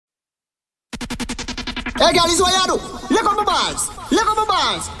Hey, girl, this is what you do. Look up my balls. Look up my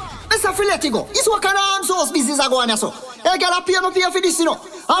balls. Mr. Filet, go. This is what kind of arms house business are going on, so. Hey, girl, I pay for this, you know.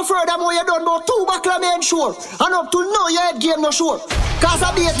 And furthermore, you done about 2 backla men sure. And up to now, your head game no sure. Cause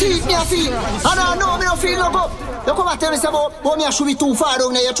I be a teeth me a feel. And I know me no feel no go. You come and tell me about me I should be too far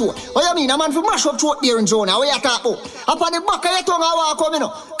down there your throat. What you mean? A man for mash up throat there in Jonah. What you talk about? Upon the back of your tongue I walk come, you know.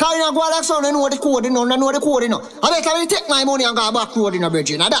 Cause you go like so, you know the code, you know. You know the code, you know. I better really take my money and go back road in a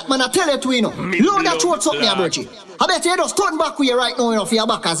virgin. And that man I tell you to, you know. Load that throat up me a virgin. I bet you just turn back with you right now, you know, for your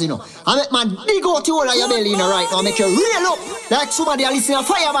backers, you know. I make man dig out the hole of your belly, you know, right now. Make you reel up like somebody a listen to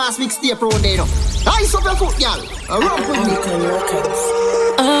Firebass mixtape round there, you know. Ice up your foot, y'all. Run with me.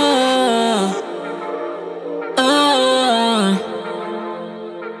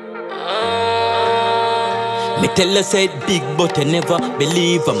 Me tell her said big but I never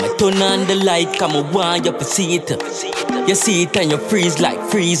believe her. Me turn on the light, come a want you to see it. You see it and you freeze like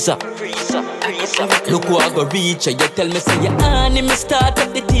freezer. Look who I go reach her. You tell me say you on me start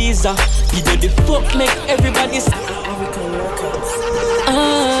up the teaser. You do the fuck make everybody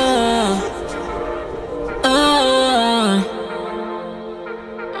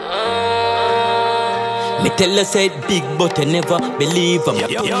Me tell her said big but I never believe her. Me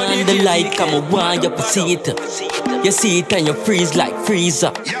turn on the light, come a want you to see it. You see it and you freeze like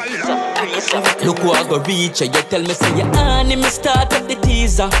freezer. Look who I go reach her. You tell me say you on me start up the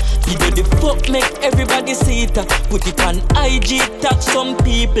teaser. You do the fuck make everybody see it. Put it on IG, tag some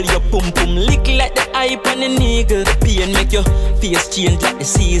people. Your pum pum lick like the hype on an eagle. The pain make your face change like the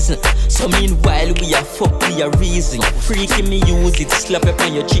season. So meanwhile we are fuck, we are reason. You freaking me use it, slap up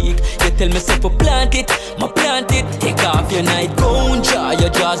on your cheek. You tell me say for plant it, ma plant it. Take off your night gown, draw your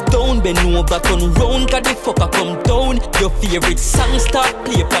jaws down. Bend over, turn round, cause the fucker come down. Your favorite song start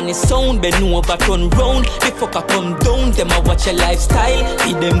play on the sound. Bend over, turn round, the fucker come down. Them a watch your lifestyle,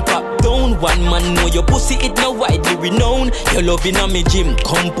 see them pop down. One man know your pussy it now widely renowned. Your loving on me gym,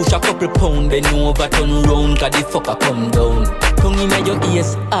 come push a couple pound. Bend over, turn round, cause the fucker come down. Tongue in your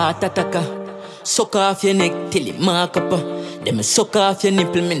ears, heart attacker. Suck off your neck till it mark up. Then me suck off your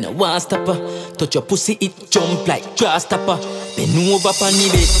nipple, me no want stop. Touch your pussy, it jump like grass stopper. Bend over on the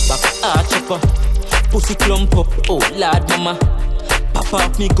bed, back arch up. Pussy clump up, oh lord mama. Pop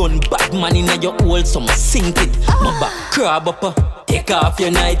off me gun, bad man in your hole, so me sink it. My back crab up. Take off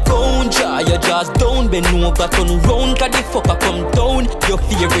your night gown, draw your jaws down. Bend over, turn round, cause the fucker come down. Your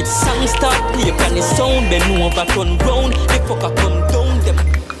favorite song start play on the sound. Bend over, turn round, the fucker come down.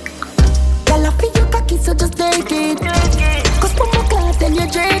 Girl, I feel you cocky, so just take it. Cause from my class and you're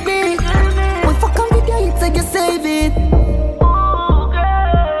jaded. When fuck on with you, it's like you save it.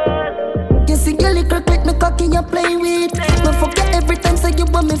 You see your little click, me cocky you play with. When fuck you every time, say you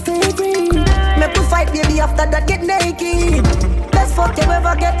want me favorite. Make we fight, baby, after that get naked. Best fuck you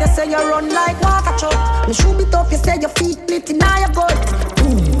ever get, you say you run like water truck. You shoot it up, you say your feet lit in your gut.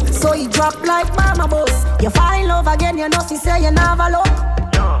 So you drop like mama boss. You fall in love again, you know, she say you never look.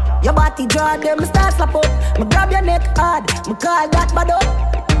 Your body draw them, start slap up. Me grab your neck hard, me call that bad up.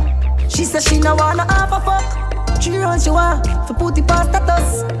 She said she no wanna have a fuck. She runs you want, for put it past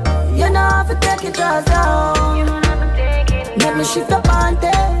status. You know have to take your jaws down. Let me shift your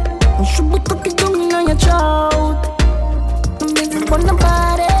panty. You should be cooking down on your throat. Make it on the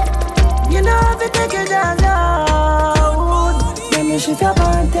body. You know have to take your jaws down. Let me shift your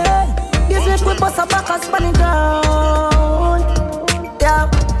panty. This bitch we bust a back and span it down. Yeah.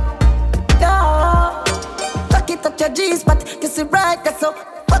 Fuck it up your G-spot, you see right, that's so.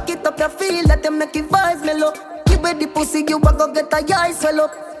 Fuck it up your feel, let them make it vibes mellow. Give me the pussy, you a go get a eye swell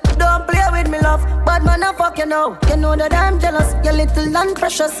up. Don't play with me love, bad man I fuck you know. You know that I'm jealous, you're little and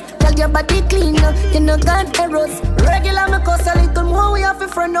precious. Tell your body clean, you know got errors. Regular me cause a little more, we have to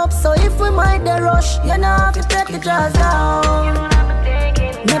front up. So if we might the rush, you know have to take the jaws down.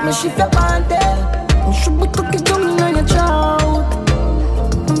 Let me shift your panty. You should be cooking down on your throat.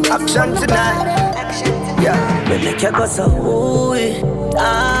 Action tonight. Yeah, we make you go so ooh.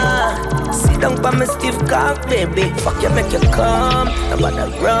 Sit down by me stiff cock, baby. Fuck you, make you come. I'm gonna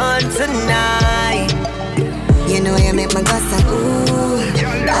run tonight. You know you make me go so ooh.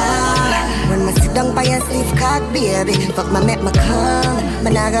 When me sit down by your stiff cock, baby. Fuck me, make me come.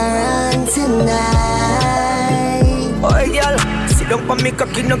 Man, I gonna run tonight. Oh, girl. Don't want me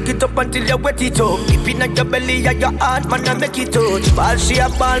cocky, knock it up until you wet it up. If in your belly or your heart, man, I make it touch. Ball she a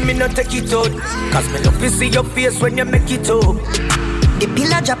ball, me no take it out. Cause me love to see your face when you make it up. The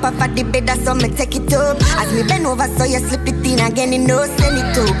pillow drop off at the bed, so me take it up. As me bend over, so you slip it in again, you know, send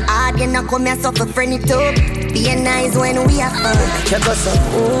it up. Hard, you know, come here, so for friend it up. Be nice when we have fun. You go so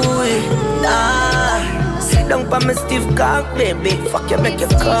ooh, Sit down by my stiff cock, baby. Fuck you, make you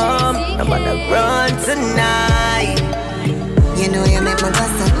come. I'm gonna run tonight. You know you make my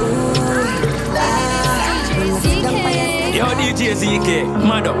bust a Yo, DJ ZK,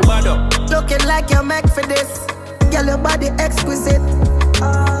 mad up. Looking like you're made for this. Girl, your body exquisite.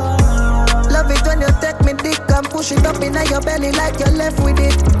 Love it when you take me dick and push it up in your belly like you're left with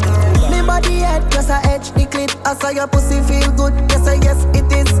it. Me body head just a edge the clit. I saw your pussy feel good. Yes, I yes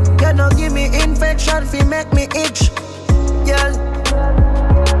it is. You know give me infection, fi make me itch. Girl,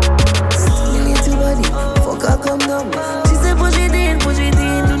 me little body, fuck her come down. She say push it in,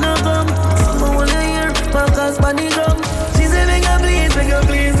 do not come. Someone wanna hear, because money drum. She say make her please,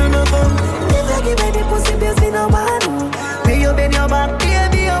 do not come. If I give me the pussy, baby, no man. May you bend your back,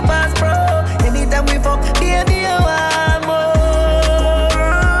 baby, your pass pro. Anytime we fuck, baby, you want more.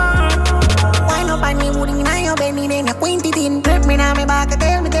 Why not find me woody in your belly, then you quint it in. Grip me now, me back,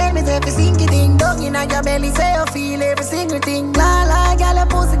 tell me, say if you sink it in. Dog in your belly, say you feel every single thing. La la, girl, your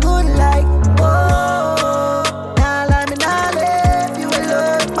pussy good like. Oh, nah, la me nah leave you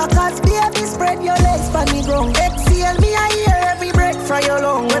alone. Because baby, spread your legs for me ground. Exhale me, I hear every breath from your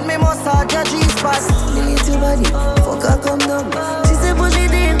lung. When me massage your G-spot, the little body, fuck her come down. She say push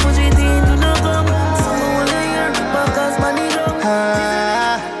it in, do not come. Someone wanna hear, because money long.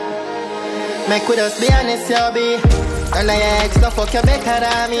 Make with us be honest, you be. And I ex no fuck you better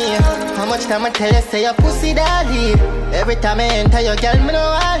than me. How much time I tell you say your pussy daddy? Every time I enter your girl, me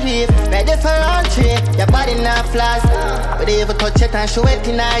know I leave. Ready for entry, your body not flash. But they even touch it and show it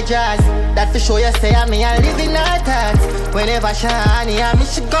in our jazz. That for sure you say I me and live in our thoughts. Whenever she honey, I me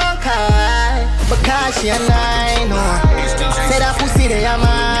she gon' cry. Because she and I know. Say that pussy they are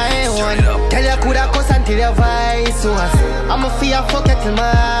my one. Tell you coulda cuss until your voice was. I'ma feel fuck you till my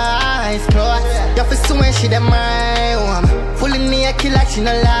eyes close. You feel so when she them my one. Fully naked like she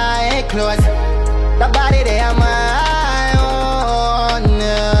no like clothes. The body they are my own.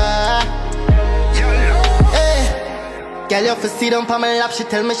 Girl, you fi sit down pa my lap. She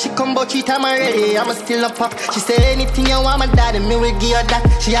tell me she come but she time already. I'ma still not pop. She say anything you want, my daddy, me will give you that.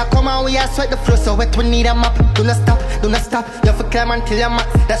 She a come and we a sweat the floor, so wet we need a map. Do not stop. You fi climb until you max.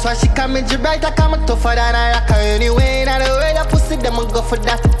 That's why she call me J-Bright, I call me tougher than a rocker. Anyway, now the way that pussy, them will go for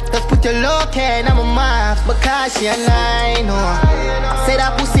that. Just put your low care in my mouth. Because she and I know. Say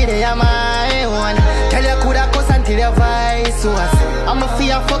that pussy, they are my one. Tell you coulda cuss until your voice was. I'ma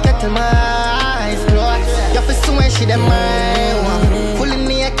feel fuck you till my eyes close. You fi so when she them my one. Fully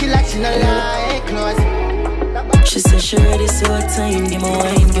naked like she no like clothes. She said she ready, so time. Give me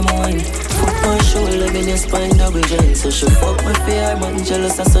wine. Foot on shoulder, in your spine, double joint. So she fuck me fair, man,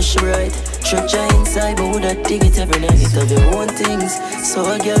 jealous and so she right. Stretch her inside, but would I dig it every night? Have your own things, so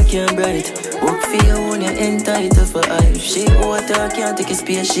a girl can bright. Work for you when you're entitled for hype. She water, can't take a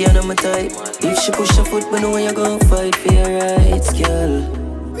space, she ain't my type. If she push her foot, but know you gon' fight for your rights, girl.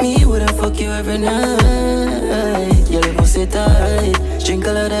 Me woulda fuck you every night. Girl, you pussy tight. Drink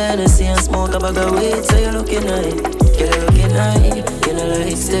a lot of Hennessy and smoke a bag of weed, so you looking high. Girl, you looking high. You know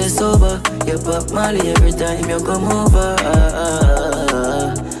like stay sober. You pop Molly every time you come over.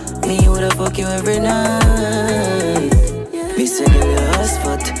 Me woulda fuck you every night. Me say girl, you ass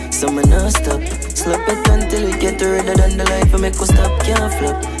fat, so me not stop. Slap it until it get redder than the life. I make us stop, can't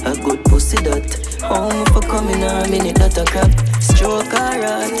flop. A good pussy that. Home for coming a minute that a crap. Stroke her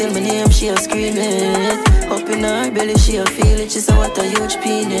out, tell me name, she a scream it. Up in her belly, she a feel it. She say what a huge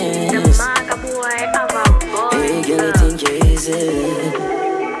penis. Hey girl, I think you're easy.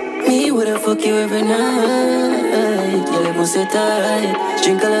 Me woulda fuck you every night. Girl, you pussy tight.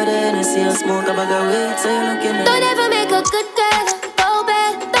 Drink a lot of Hennessy and smoke a bag of weed, so you looking nice. Don't ever make a good girl go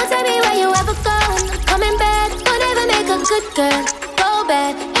bad. Don't tell me where you ever go. Coming back. Don't ever make a good girl go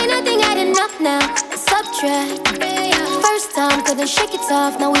bad. Ain't nothing adding up now. Subtract. First time couldn't shake it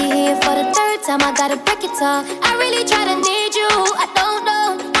off. Now we here for the third time. I gotta break it off. I really try to need you. I don't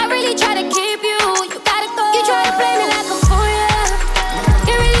know. I really try to keep you. You gotta go. You try to play me like a fool, yeah.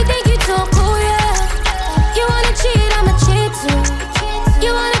 You really think you too cool, yeah. You wanna cheat, I'ma cheat too.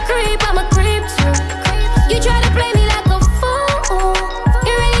 You wanna creep, I'ma creep too. You try to play me like a fool.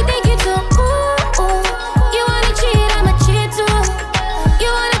 You really think you too cool. You wanna cheat, I'ma cheat too. You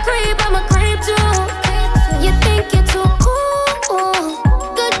wanna creep, I'ma creep too. You think you're too cool.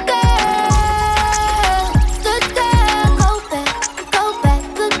 Good girl, go back,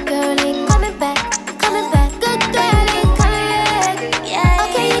 good girl ain't coming back, good girl ain't coming back. Yeah.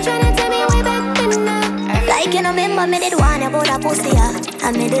 Okay, you tryna tell me way back then now. Like you know, remember me did one about a pussy, yeah.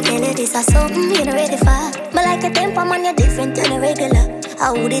 And me did tell you this is something you not ready for. But like a temper man, you're different than a regular.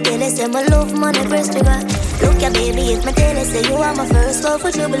 I would tell you say my love man, a breast trigger. Look ya baby, if my tell you say you are my first love,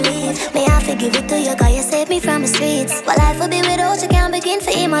 would you believe? May I forgive it to you, cause you saved me from the streets. But life will be without you, can't begin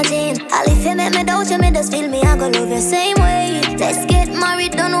to imagine. I'll if you make me doubt you, me just feel me, I gon' love you same way. Let's get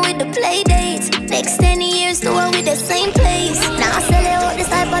married, done with the play dates. Next 10 years, do it with the same place. Now I sell it out, this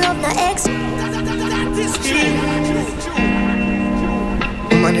type of love, no ex.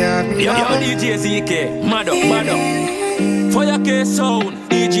 Yo, DJ ZK, mad up. For your case sound,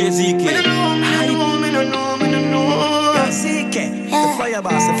 DJ ZK. Me no know. Yo, ZK, the fire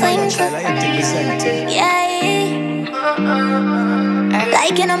boss, the fire child, I think the same thing.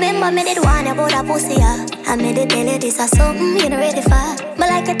 Like you know, remember me did one about a pussy, yeah. I made it tell you this is something you not ready for. But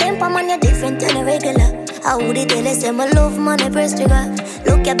like a temper man, you're different than a regular. I would tell you say my love money press trigger.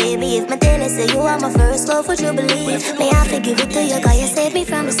 Look ya baby, if my tell you say you are my first love, would you believe? May I forgive it to you, cause you saved me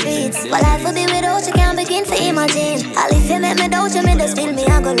from the streets. But life will be without you, can't begin to imagine. I'll if you make me doubt you, me just feel me,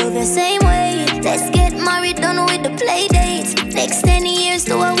 I gon' love you same way. Let's get married, done with the play dates. Next 10 years,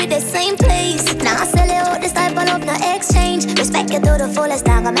 do it with the same place. Now I sell it out, this type of love, no exchange. Respect you to the fullest,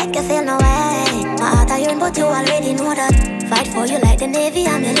 not gonna make you feel no way. My heart iron, but you already know that. Fight for you like the Navy,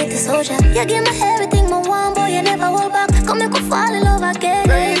 I'm your little soldier. You give me everything, my one boy, you never hold back. Come make me fall in love again.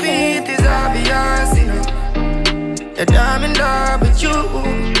 Baby, it is obvious, you know, that I'm in love with you,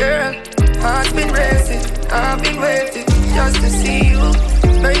 girl. Heart's been racing, I've been waiting just to see you.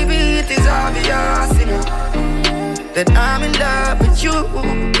 Baby, it is obvious, you know, that I'm in love with you,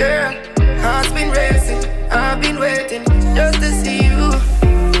 girl. Heart's been racing, I've been waiting just to see you.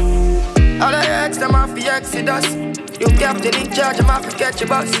 All I ask them off the Exodus. You captain in charge, I'm off to catch a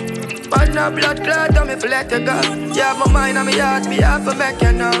bus. But no blood clot, I'm if let you go. You have my mind and my heart, me have to make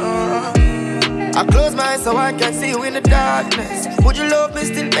you know. I close my eyes so I can see you in the darkness. Would you love me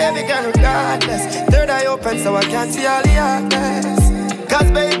still, baby, girl, regardless? Third eye open so I can see all the darkness.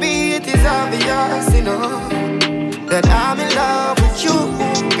 Cause baby, it is obvious, you know, that I'm in love with you,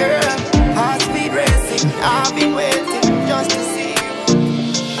 girl. Heart speed racing, I've been waiting just to see.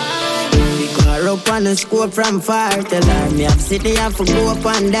 Up on the scope from far. Tell her me have city have to go up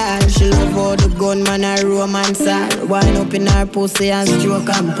and down. She love how the gunman a romance her. Wind up in her pussy and stroke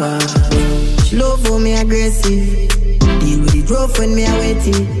and pass. She love how me aggressive. Deal with it rough when me a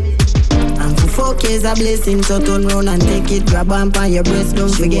wetty. And for 4K's a blessing, so turn round and take it. Grab on your breast,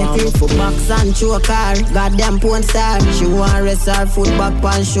 don't forget it. For box and choke her, goddamn porn star. She want rest her foot back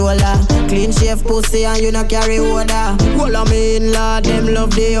on shoulder. Clean shave pussy and you no carry water. All of me in law, them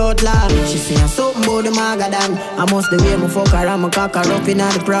love the outlaw. She say something about the magadan. I must the way me fuck her and me cock her up in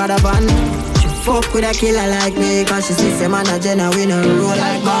the Prada van. She fuck with a killer like me, cause she see some man a genuine roll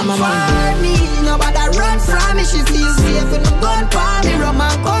like mama man. Nobody run from me, she feels safe with the gun for me. Rum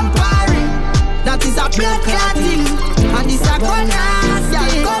and compare. That is a blood clotting, and this a gun ass,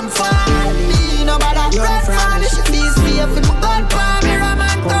 yeah, come for me. Nobody run from me, she feels safe with the gun for me. Rum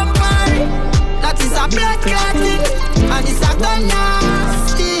and compare. That is a blood clotting, and this a gun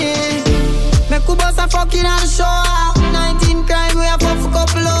ass, yeah. Make you boss a fucking and show her. 19 crime, we a fuck for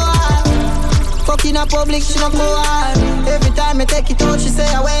couple hours. Fucking a public, she no go hard. Every time I take it out, she say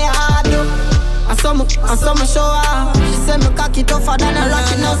away hard. I saw me show her. She said me cocky tougher than a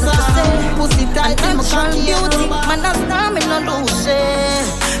rocket now, so pussy tight and me cocky beauty. Man, that's not me no lose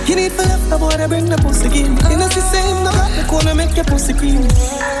it. You need for love, the boy, bring the pussy in. You know she say him no got the corner, make your pussy clean.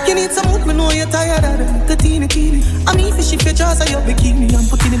 You need some wood, me know you're tired of the teeny. I mean, if she fit jaws of your bikini, I'm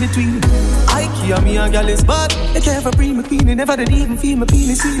putting in between. Ikea, me and gal is bad. They can't ever bring me queen, they never did even feel me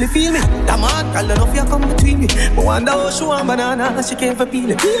penis, really feel me. That man, call enough, you come between me. But wonder how she want banana, she can't ever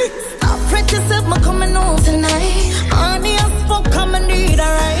peel it. Pretty self, me coming home tonight. Honey, I spoke, come and need a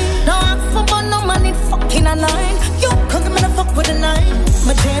ride. No ask for but no money, fucking a line. You can't give me the fuck with a nine.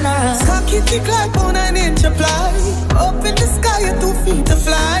 My general cocky thick like on an inch of fly. Up in the sky, you're 2 feet to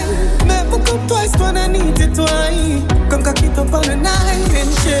fly. Make me come twice when I need it twice. Come cock it up on a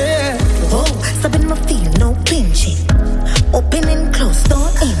 9-inch, yeah. Whoa, stopping my feet, no pinching. Open and close, 4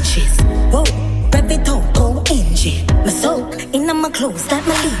 inches. Whoa, rev it out, 4 inches. My soul, in my clothes, that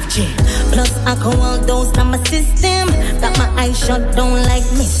my leave gym. Plus alcohol dose on my system. That my eyes shut down like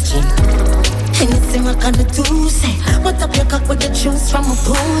mischief. Anything I can do, say. What up your cock with the juice from a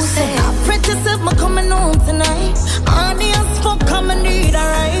pussy? I pretty self, me coming home tonight. Honey, I spoke, come and need a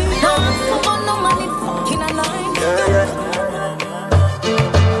ride. No, no money, fucking a line.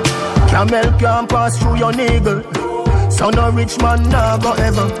 Camel can't pass through your niggle. Son of rich man, nah go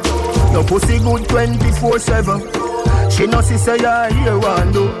ever. Your pussy good 24/7. She no see say ya here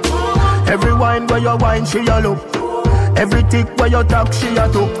one do. Every wine where you wine she a look. Every tick where you talk she a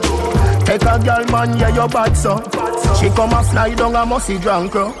took. Take a girl man yeah you bad so. She come a fly down a musty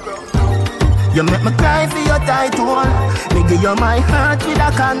drunk. You make me cry for your title. Me give you my heart with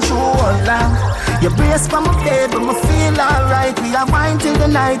a control. You brace for my bed, but me feel alright. We are wine till the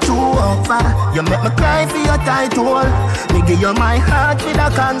night too over. You make me cry for your title. Me give you my heart with a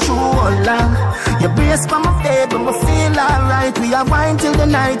control. You brace for my bed, but me feel alright. We are wine till the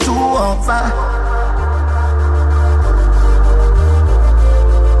night too over.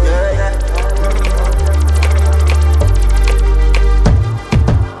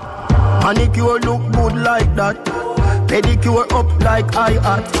 Manicure look good like that. Pedicure up like I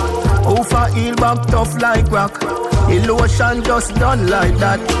at. Over heel back tough like rock. The lotion just done like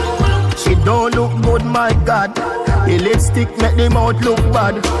that. She don't look good, my God. The lipstick make the mouth look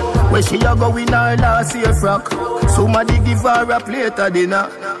bad. When she a go in her last year frock. Somebody give her a plate of dinner.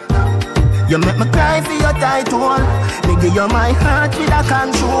 You make me cry for your title. Me give you my heart with a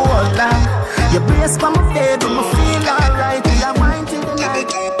control. You brace for my baby, me feel alright. We are wine till the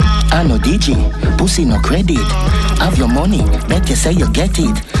night. I no DJ, pussy no credit. Have your money, bet you say you get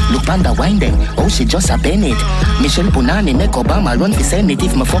it. Look panda wine them, oh she just a Bennett. Michelle Punani make Obama run for Senate.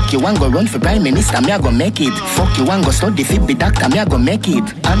 If me fuck you and go run for Prime Minister, me I go make it. Fuck you and go study fit be doctor, me I go make it.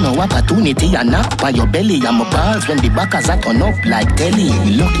 I know opportunity and knock by your belly. I'm a balls when the backers are turn up like telly.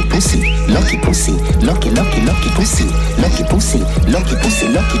 Lucky pussy, lucky pussy, lucky pussy, lucky pussy, lucky pussy, lucky pussy,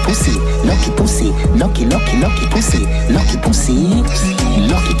 lucky pussy, lucky pussy, lucky pussy, lucky pussy,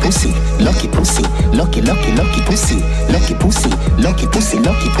 lucky pussy, lucky pussy, lucky pussy, lucky pussy,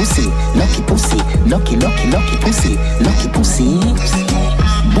 lucky pussy, lucky pussy, lucky pussy, lucky pussy.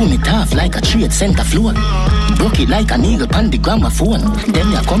 Boom it off like a trade center floor. Broke it like a needle pan the gramophone.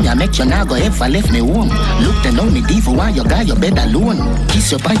 Then you come ya make you now go ever left me home. Look then on me diva while you got your bed alone.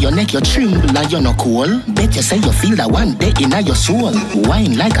 Kiss you by your neck, you tremble like you're not cool. Bet you say you feel that one day in your soul.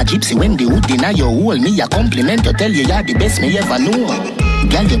 Wine like a gypsy when the hood in your hole. Me a compliment you, tell you you're the best me ever know.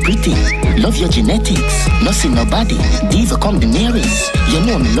 Girl, you're pretty, love your genetics. No see nobody, diva come the nearest. You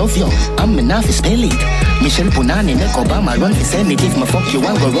know me love you, I'm enough to spell it. Michelle Punani make Obama run for Senate. If me fuck you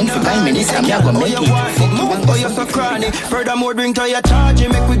and go run for Prime Minister, me I go make it. Fuck you and go you're so cranny. Furthermore, bring to your charge,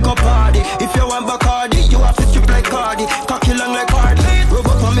 make we go party. If you want Bacardi, you have to strip like Cardi. Cocky long like Cardi, rub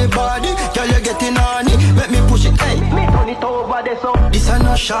up on me body. Girl, you're getting honey, let me push it, hey. Me turn it over there, so this a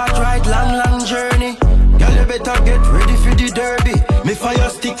no short ride, long journey. Girl, you better get ready for the derby. Me fire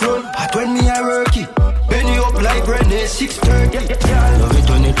stick run, hot when me a work it. Bend you up like Renee, 6:30. Love it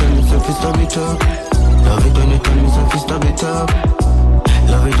when you tell me so stop it up. Love it when you tell me so stop it up.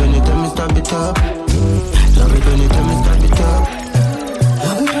 Love it when you tell me stop it up. Love it when you tell me stop it up.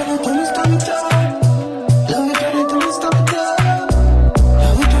 Love it when you tell me stop it up. Love it when you tell me stop it up.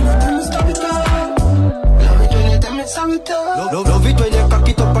 Love it when you tell me stop it up. Love it when you tell me stop it up. Love it when you cock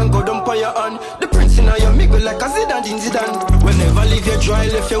it up and go down for your hand. The prince in your miggle like a Zidane. Whenever leave you dry,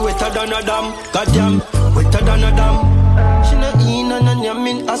 left you wetter than a dam. Goddamn, wetter than a dam. She not in and I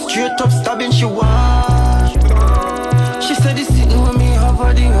mean a straight up stabbing she want. She said this sitting with me have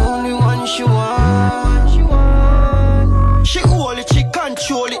her the only one she want. She hold it, she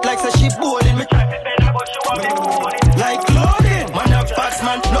control it like say she bowling me. Like loading, man a fast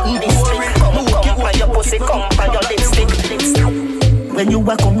man, nothing boring. Come for your pussy, come for your lipstick. When you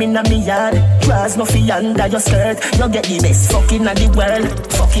are coming at me yard, draws no fee under your skirt. You get the best fucking at the world,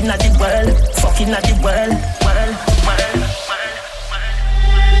 fucking at the world, fucking at the world.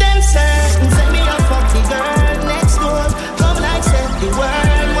 Them say me a fuck the girl next door. Come like say the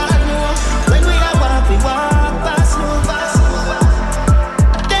world want more. When we are walk, we walk fast over.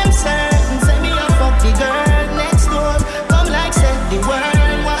 Them say me a fuck the girl next door. Come like say the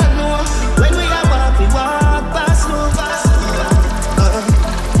world want more. When we are walk, we walk fast over.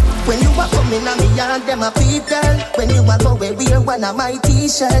 When you are coming on me yard, them a people. When you are go where wear one of my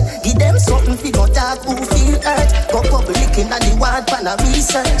t-shirt. Give them something fi go talk who feel hurt. Go public in the ward for a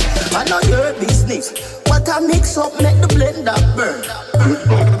research. I know your business. What a mix up make the blender burn.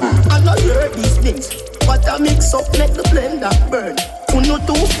 I know your business. What a mix up make the blender burn. Who know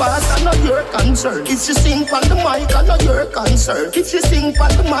too fast, I know your concern. If you sing on the mic, I know your concern. If you sing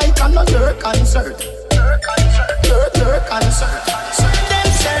on the mic, I know your concern. Your concern.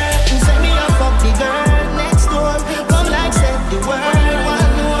 Them say me a fuck the girl next door. Come like say the world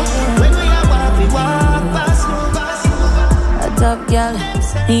want more. When we are walk, we walk fast over. A top girl,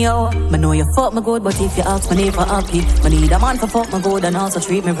 yo, I know you fuck me good, but if you ask me never happy. I need a man for fuck me good and also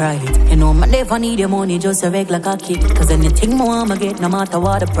treat me right. You know, I never need your money, just a regular cocky. Cause anything more I'ma get, no matter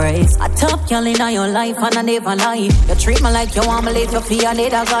what the price. A top girl in your life and I never lie. You treat me like you want me late, you feel I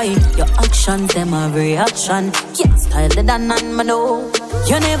need a guy. Your actions, them a reaction. Get style the done and me know.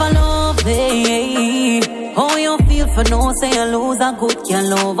 You never love me. How you feel for no say you lose a good can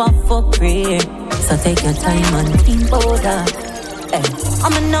love a fuck free. So take your time and think about that. Hey.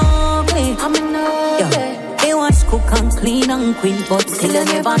 I'm an ugly. They watch cook and clean and queen, but still you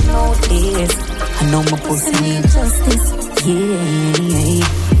never notice. I know my pussy need justice. Yeah.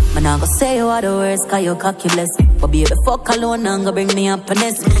 Man, I go say you are the worst, cause you cocky blessed. But baby, fuck alone and go bring me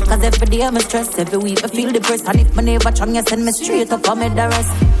happiness. Cause every day I'm stressed, every week I feel depressed. And if my never try, you send me straight up on me the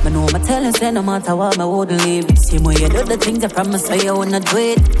rest. But no, I tell you, say no matter what, I wouldn't leave. Same way you do the things I promise, so you wanna do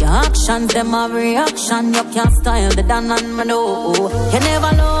it. Your actions, them have reaction. You can't style the done and me know. You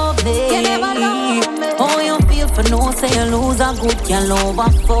never love me. You never love me. Oh, you feel for no, say you lose a good, can love a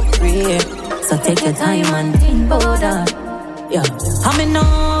fuck free. So take your time and think about that. Yeah, I'm in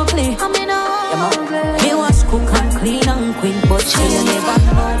ugly. Me wash, cook and clean and queen, but she never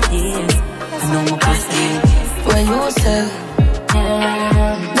notice. I know my pussy. When you say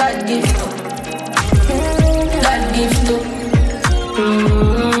God gift, God gift to,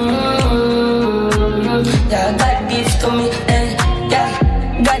 yeah, God gift to me, yeah.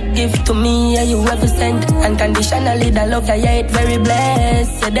 God give to me, yeah, you represent unconditionally the love, yeah, it very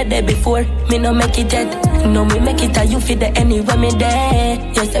blessed. Said the day before, me no make it yet. No, me make it, you fit the anywhere me there.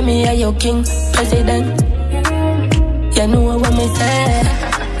 You say me, yeah, your king, president. You know what me say.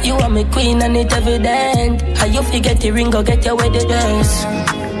 You are my queen and it's evident. How you forget the ring, go get your wedding dress.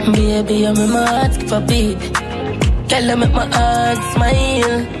 Baby, I'm in my heart, skip a beat. Girl, I make my heart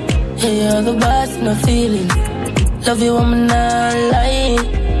smile. Yeah, you're the boss, no feeling. Love you, I'm not lying.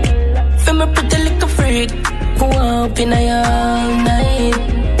 Feel me pretty little freak. Who up in all night.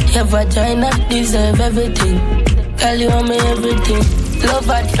 Your vagina deserve everything. Girl, you want me everything. Love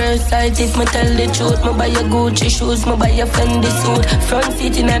at first sight, if me tell the truth. Me buy your Gucci shoes, me buy your Fendi suit. Front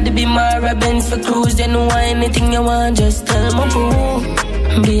seat in the Bimara Benz for cruise. You know anything you want, just tell me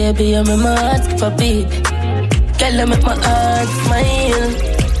boo. Baby, I'm in my heart, skip a beat. Girl, I make my heart smile.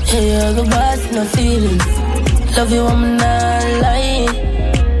 Yeah, you're the boss, no feelings. Love you, I'm not lying.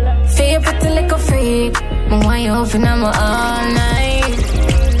 Feel pretty like a freak. I want you open, I'm all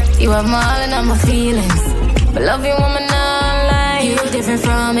night. You have my all and all my feelings. But love you, I'm not lying. You different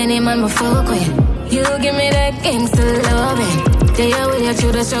from any man before quit. You give me that gangsta loving. Day away you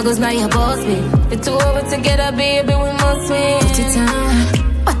through the struggles, now you boss me. The two of us together, baby, we must win. Put it on.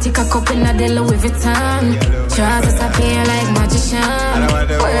 Take a cup in the Louis Vuitton. Try to disappear like magician.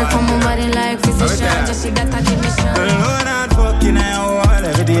 Work on my body like physician. Just she got a division. The Lord not fucking I want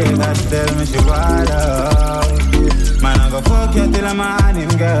every day. That she tell me she wild out. Man, I go fuck you till I'm on him,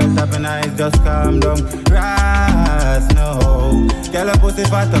 girl. Tapping eyes, just calm down. Ras, no. Girl, a pussy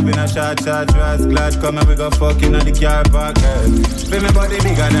fat up in a short, ras. Glad come and we go fucking on the car park, girl. Feel me body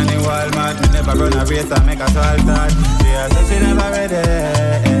bigger than the Walmart. Me never run a race and make a salt start. Yeah, so she never ready.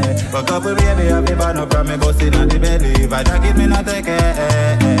 But couple baby, I be born up from me busting on the belly. If I don't give me no take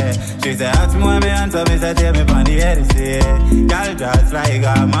it. She say, ask me where me answer, me say, tell me from the head, see. Girl just like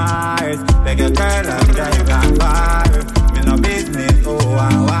a Mars. Take a girl and drive on fire. Me no business, oh,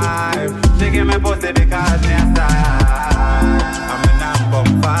 and why. She give me pussy because me a star. I'm in a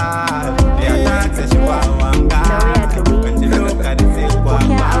bump far. The attack says she want one guy. When she look at the silk one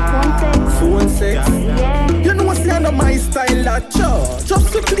bar. Phone sex. You know what's under my style at church.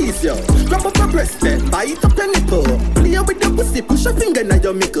 Just to please you. Grab up your breast then, bite up your nipple. Play with the pussy, push a finger in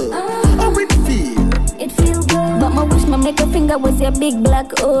your mickle. How it feel? It feels good, but my wish my make a finger was your big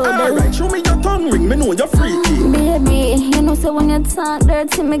black hole. Alright, show me your tongue ring, me know you're freaky. Baby, you know so when you talk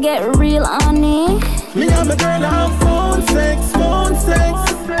dirty, me get real honey. Me and my girl have phone sex, phone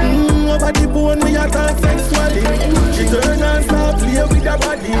sex. Over the bone, me a talk sexually. She turn and start play with her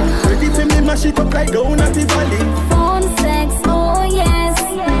body. Ready for me mash it up like down at the valley. Phone sex, oh yes.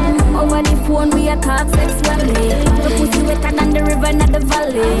 Over the phone, we a talk sexually. The pussy wetter than the river in the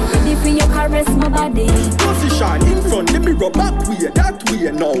valley. Ready for you caress my body. Position in front, the mirror back way, that way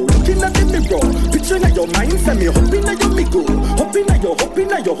now. Looking at the mirror, picturing your mind, say me hopping at your migo. Hopping at your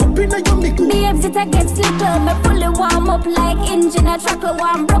migo. Babes, it a get slicker. Me fully warm up like engine a trucker.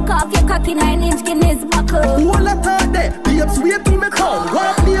 Warm broke off your cocky 9-inch Guinness buckle. All I thought there, babes, wait till me come.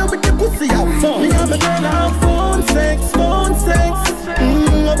 Walk play with the pussy have fun. Me and my girl have phone sex, phone sex.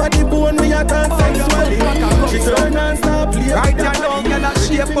 Over the bone, we a talk sexually. She turn and start play. Right now, girl, I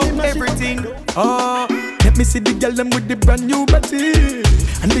shape up everything. Oh, let me see the girl them with the brand new body,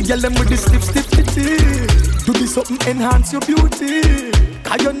 and the girl them with the stiff titty. Do this something enhance your beauty.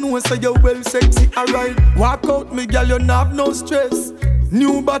 Cause you know so you're well sexy, alright. Walk out me girl, you don't have no stress.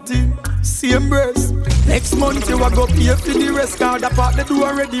 New body, same breast. Next month you a go pay for the rest. Cause the part they do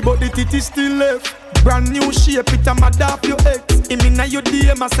already, but the titty still left. Brand new shape, it a mad off your ex. Him inna your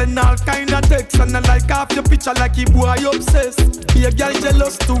DM, I send all kind of texts. And I like half your picture like he boy obsessed. Be a girl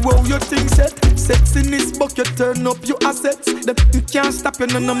jealous to how you think set. Sexiness, but you turn up your assets. Them you can't stop you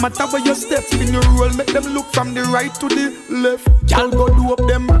no matter where you step. Spin your roll, make them look from the right to the left. Girl go do up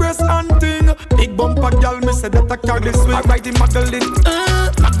them breast and thing. Big bumper girl, me say that I carry this way. I ride the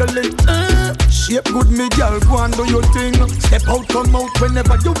Magdalene, shape good me girl, go and do your thing. Step out, come out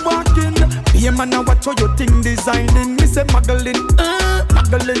whenever you walk in. Be a man and watch how you think designing. Me say Magdalene,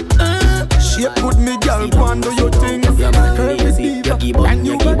 shape good me girl, go and do your thing. Curvy diva, and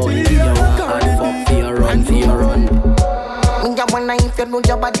you got it. Run, Me a wanna if you know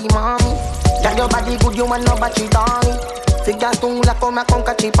your body, mommy. Tell your body good, you want nobody on me. Figure two like come a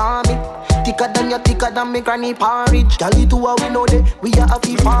conquer chip on me. Thicker than me granny porridge. Tell it to how we know that we are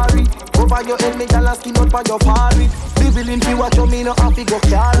happy party. Over your head, me tell a skin out for your party. Be willing to watch you, me no happy go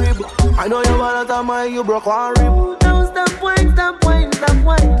carry. I know you wanna tell me you broke one rib. Don't stop wine, stop wine, stop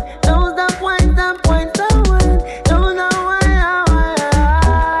wine. Don't stop wine, stop wine, stop wine. Don't stop wine.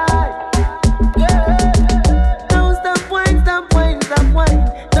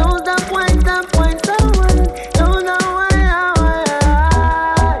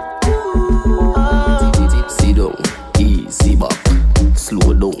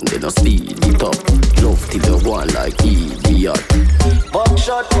 Speed it up, love till you want like idiot.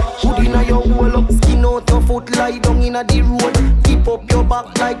 Buckshot, hood inna your hole up, skin out your foot, lie down inna the road. Keep up your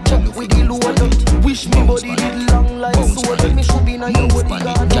back like Chuck with the load. Wish me body did long like sword. Me should be inna your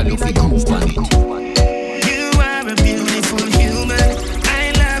bodyguard, inna your home. You are a beautiful human.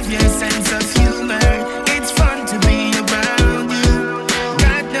 I love your sense of humor. It's fun to be around you.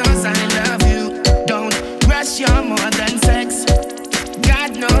 God knows I love you. Don't rush, you're more than sex.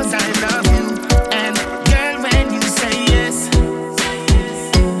 God knows I love you, and girl, when you say yes.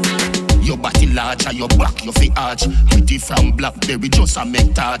 Your body large and your back you fi arch. Pretty from Blackberry just a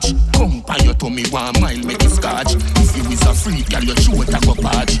make touch. Come pan your tummy 1 mile make it scotch. If you is a freak girl your shoulder go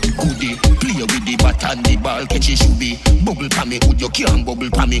patch. Goodie, play with the bat and the ball catch it should be. Bubble pa me hood you can't bubble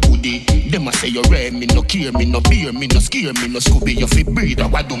pa me hoodie. Them a say you rare me no care me no beer me no scare me no Scooby. You fi breed a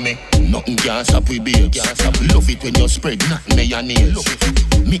what do me? Nothing can stop we babes. Love it when you spread nothing mayonnaise.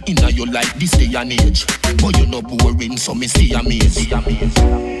 Me inna you like this day and age. But you no boring so me stay amazed. You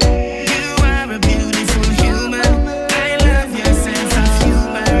are a beautiful human. I love your sense of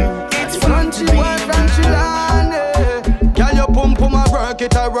humor. It's fun to be around. Girl, you pump my work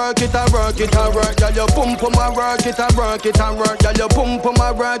it, I work it, I work it, I work. Girl, you pump my work it, I work it, I work. Girl, you pump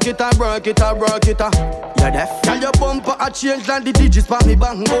my work it, I work it, I work it. You're deaf. Girl, your bumper a change like the digits for me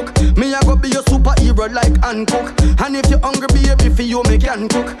bank book. Me a go be your superhero like Hancock. And if you hungry, baby, for you me can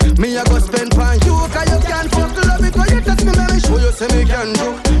cook. Me a go spend pan you, cause you can fuck. Love it, cause you touch me, let me show you say me can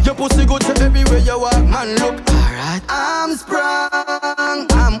do. Your pussy good to everywhere you walk, man, look. Alright, I'm sprung,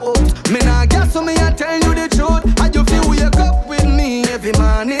 I'm hooked. Me nah guess so me a tell you the truth. And you feel wake up with me every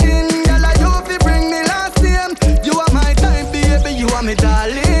morning. Girl, I you fi bring me last name. You are my time, baby, you are me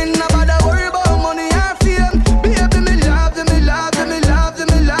darling. Nobody worry about money or fame. Baby, me love you, me love you, me love you,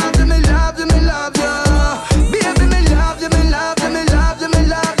 me love you, me love you, me love you. Baby, me love you, me love you, me love you, me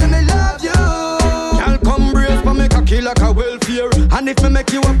love you, me love you. Girl, come brace for me cocky like a welfare. And if me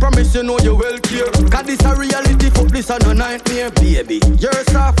make you a promise, you know you will care. Cause this a reality, fuck this a no nightmare, baby. You're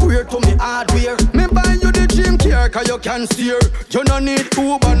software to me hardware. Me buy you the dream care, cause you can steer. You no need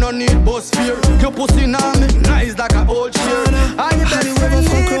Uber, no need bus fare. Your pussy now me nice like a old chair. I bet you ever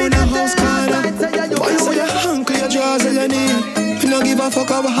fuck around the house, girl. Once you uncle your drawers and your knee. You no give a fuck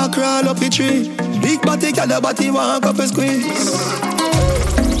about how crawl up the tree. Big body, girl, your body want up a squeeze.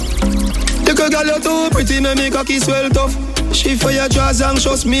 The girl you too pretty, me make cocky swell tough. She for your drawers and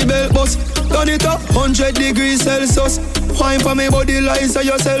shows me belt bust. Turn it up, 100 degrees Celsius. Wine for me body like so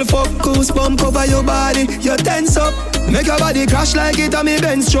yourself up. Goosebump cover your body, you tense up. Make your body crash like it on me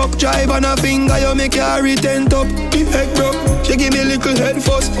Benz truck. Drive on a finger, you make your tent up. The head broke, she give me a little head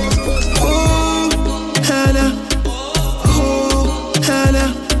fuss. Oh, Hannah. Oh,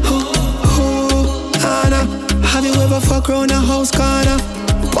 Hannah. Oh, Hannah. Have you ever fuck around a house corner?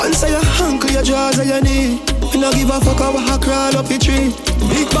 Once your uncle your drawers and your knee. You no give a fuck about how crawl up the tree.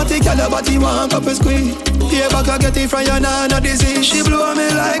 Big body, girl, your body want up a squeeze. Pay back I get it from your nana disease. She blow me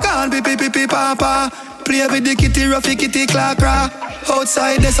like all pee papa. Play with the kitty, roughy kitty clack rock.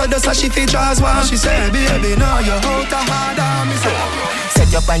 Outside this so she fit draws one. She say, baby, now you're out of hard. Me say, set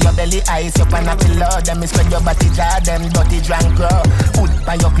you on your belly, ice up on a pillow. Then me spread your body jaw, them dirty drunk girl. Hood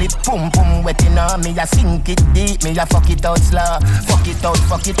by your clip, pum pum, wet in wine on me, I sink it deep, me I fuck it out slow. Fuck it out,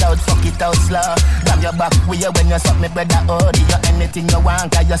 fuck it out, fuck it out slow. Grab your back with you when you suck me brother oh. Do you anything you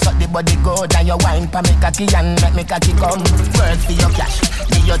want, cause you suck the body good. And you wine pa me cocky and make me cocky come. Work for your cash,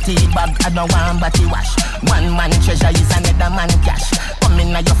 give your tea bag, I don't want body wash. One man treasure is another man cash. Come in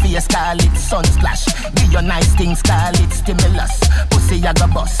your face, call it sun splash. Give your nice things, call it stimulus. Pussy you go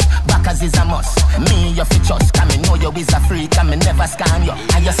bust, backers is a must. Me you fi trust, cause me know you is a freak and me never scan you.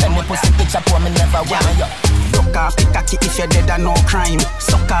 And you send me pussy picture for me never want you. Suck off the cocky if you're dead and no crime.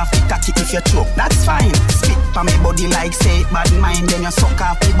 Suck off the cocky if you choke, that's fine. Spit pa me body like say bad mind. Then you suck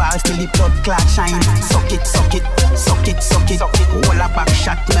off the balls till the blood clot shine. Suck it, suck it, suck it, suck it. Hold a back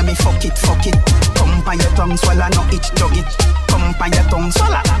shot, let me fuck it, fuck it. Come pa your tongue, swallow, no itch, dog it. Come pa your tongue,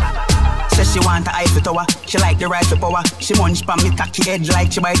 swallow. Say she want a Eiffel Tower, she like the rifle power. She munch pa me cocky head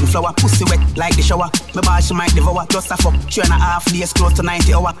like she biting flower. Pussy wet like the shower, me ball she might devour. Just a fuck, 3.5 days close to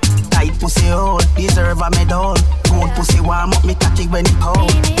 90 hours. Tight pussy hole, deserve a medal. Good pussy warm up me cocky when it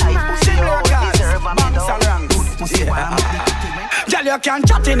cold. Tight pussy hole, deserve a medal. Good pussy warm up me cocky when girl, you can't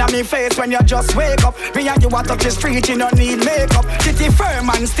chat in me face when you just wake up. Me and you want to the street, you don't need makeup. Titty firm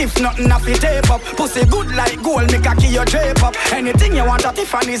and stiff, nothing off the tape up. Pussy good like gold, me cocky you drape up. Anything you want at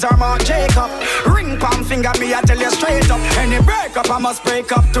Tiffany's or Mount Jacob. Ring palm finger, me I tell you straight up. Any break up, I must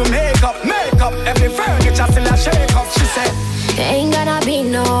break up to make up. Make up, every furniture still a shake up. She said, there ain't gonna be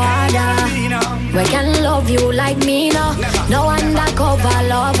no other. We can love you like me now. No undercover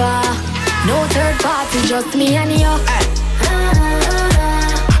lover. No third party, just me and you.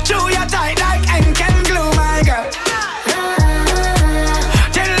 Chew your tight like ink and glue, my girl.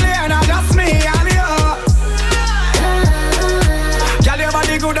 Till then, just me and you. Girl, your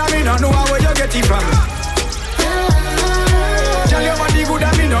body good and me don't know where you get it from. Girl, your body good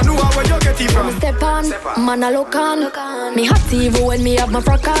and me don't know where you get it from. Step on, man, I look on. Me hot even when me have my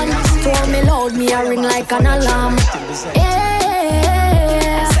frock on. Throw me loud, me a ring like an alarm.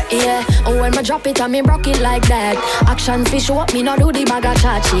 Yeah, and when me drop it and me rock it like that. Action fish show up, me no do the bag of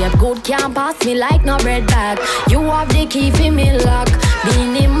chat shape. Good can't pass me like no bread bag. You have the key for me lock.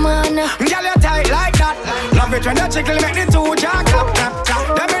 Beanie man, girl you tight like that. Love it when you tickle make the two jack clap clap clap.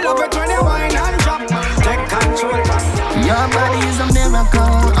 Let me love it when you whine and drop. Take control. Your body is a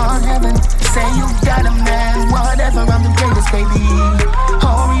miracle on heaven. Say you got a man, whatever, I'm the greatest baby.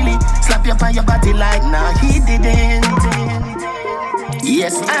 Oh really? Slap you on your body like nah he didn't.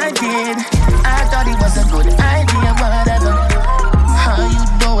 Yes, I did. I thought it was a good idea, whatever. How you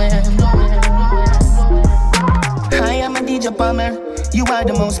doing? I am a DJ Palmer. You are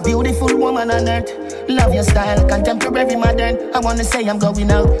the most beautiful woman on earth. Love your style, contemporary modern. I wanna say I'm going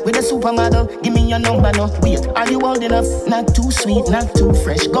out with a supermodel. Give me your number, no. Wait, are you old enough? Not too sweet, not too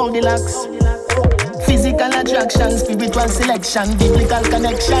fresh. Goldilocks. Physical attraction, spiritual selection, biblical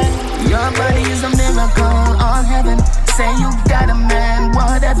connection. Your body is a miracle, all heaven. Say you got a man,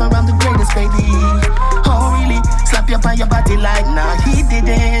 whatever, I'm the greatest baby. Oh really? Slap you on your body like nah he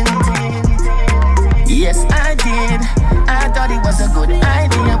didn't. Yes I did. I thought it was a good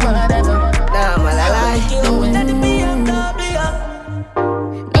idea, whatever. Nah, man, I like you.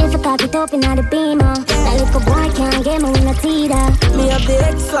 if I cock it up in the beamer, that little boy can't get me in a teeter. Me have the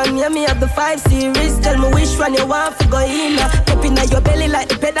X1, yeah, me have the 5 series. Tell me which one you want to go in. Up in your belly like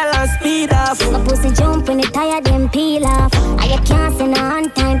the pedal and speed off. My pussy jump when it tired then peel off. I can't send a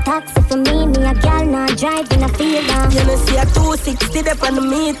on-time taxi for me. Me a girl not driving a field off. You know see a 260 up on the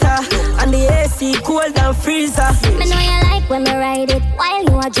meter, and the AC cold and freezer. Me know you like when me ride it while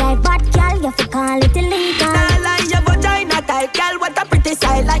you a drive, but girl you fi call it illegal. Nah lie, your vagina tight, girl. What a pretty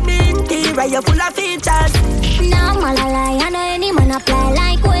side like me interior, you full of features. No man a lie, I know any man apply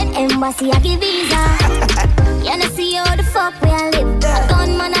like with embassy I give visa. You know see how the fuck we a live. A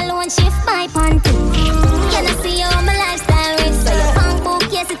gunman alone shift my panty. You know see how my lifestyle is. So your punk book,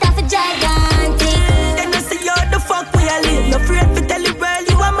 yes it have a gigantic. You know see how the fuck we a live. No afraid to tell the world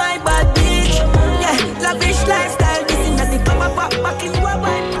you are my bad bitch. Yeah, lavish lifestyle, this is nothing come up back in your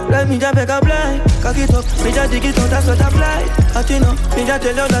mind. Let me just make a blind, cock it up, me just dig it out, that's what I fly. Hot enough, me just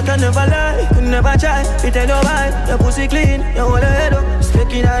tell you that I never lie. You never try, me tell you why. Your pussy clean, you hold your head up,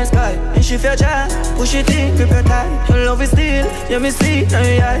 speaking in the sky. And she feel shy, push it in, grip your tie. Your love is still, you me see, now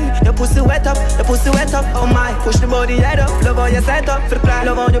you eye. Your pussy wet up, oh my. Push the body head up, love how you set up for the plan.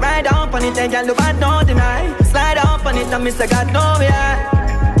 Love how you ride up on it, and girl, you bad, don't deny. Slide up on it, and me say God, no,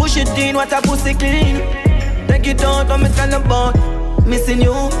 yeah. Push it in, what a pussy clean. Take it out, what me tell about. Missing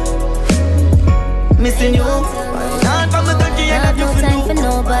you. Not from the country, I have no time for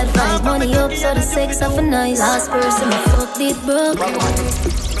no bad vibes. Money up, so the sex of a nice. Last person, I fuck deep broke.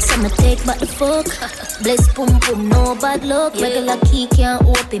 Some take back the fuck. Bless pum pum, no bad luck. Regular key can't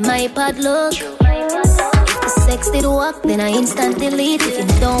open my padlock. If the sex did work, then I instant delete. If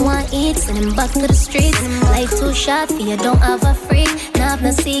you don't want it, send him back to the streets. Life too short for you, don't have a freak. Now have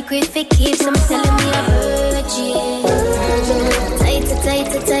no secret for keep. Some telling me a virgin. Tight,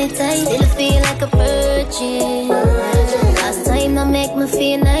 still feel like a virgin. Last time that make me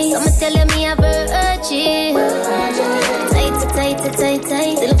feel nice. Some telling me a virgin. Tight,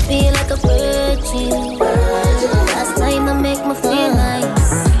 still feel like a virgin. Last time that make me feel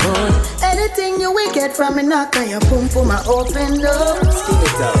nice. Anything you will get from me knock on your pum pum I open up.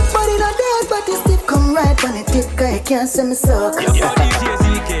 Body not dead but this tip come right when it tip cause you can't see me suck.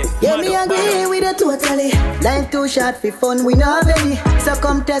 Yeah, me agree with you totally. Life too short for fun, we not ready. So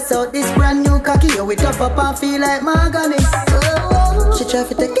come test out this brand new cocky. You we tough up and feel like mahogany. She try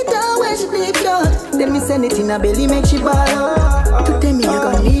to take it down when she bleed blood. Then me send it in her belly, make she ball up. To tell me you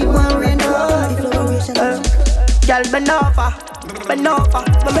gon' need one rainbow. Girl, bend over. Me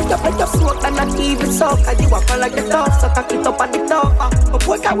make you smoke and not even soak. And you walk on like the dog, so cock it up on the top. But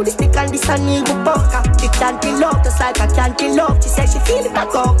work out with the stick and this and evil bunker. The cantaloupe, just like a cantaloupe. She said she feel it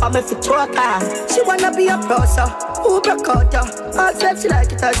back up, I'm a fit choke her. She wanna be a browser, who broke out her. I said she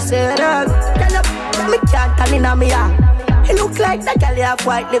like it, I said her. Girl up, me can't turn in on me eye. It look like that girl have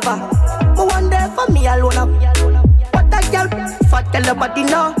white liver. But one day for me alone up. What that girl, fat tell her body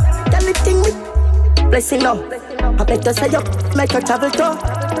now. Tell the thing me, blessing now. I better say up, make her travel too.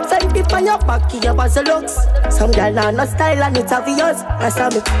 Send it on your back, you was a looks. Some girl now no style and it's obvious. I saw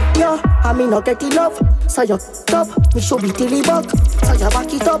me, yo, I mean not get enough. So you top, me should be till he buck. So you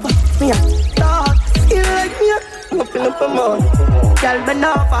back it up, me a dog. You like me, open up a mouth. Girl, bend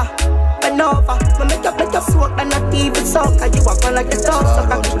over. Me make you smoke and not even soak. And you walk on like the dog, so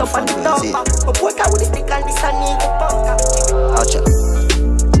cock it up on the top. But work out with the stick and this and evil bunker. Ouch.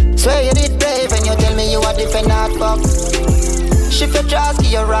 Swear you did brave when you tell me you a different hard fuck. Shift your jaws,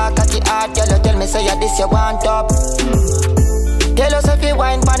 give your rock at the heart. Girl, you tell me say you this you want up. Tell us if you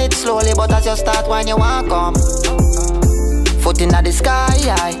wine pan it slowly, but as you start wine you want come. Foot inna the sky,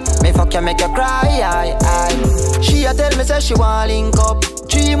 aye. Me fuck you make you cry, aye, aye. She a tell me say she want link up.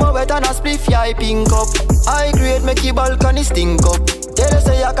 Dream more wet than a spliff, yeah, I pink up. I grade make your balcony stink up. Tell us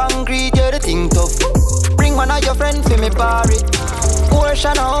say you concrete, you're the thing tough. Bring one of your friends for me party.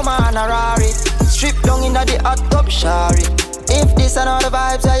 Porsche, no man, a Rari. Strip down inna the hot tub, shari. If this and all the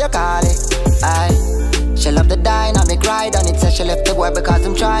vibes, how you call it? Aye. She love the dynamic ride and it says she left the boy because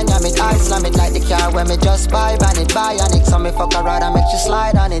I'm trying. Yeah, me I slam it like the car when me just buy it, bionic. So me fuck her ride and make she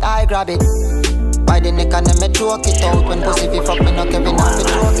slide on it. I grab it by the neck and then me choke it out. When pussy fi fuck me no Kevin and me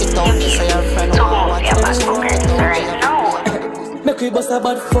choke it out. She say her friend wants to choke it out. Make we bust a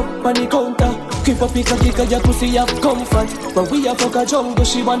bad fuck on the counter. Keep up because your pussy have comfort. When we a fuck a jungle,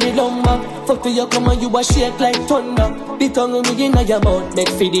 she want the lumber. Fuck till you come and you a shake like thunder. The tongue of me in your mouth, make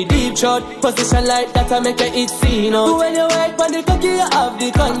for the deep shot. Position like that I make a hit scene out. When you work on the cocky, you have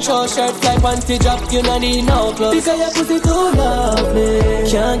the control. Shirt fly panty drop, you no need no clothes. Because your pussy too lovely.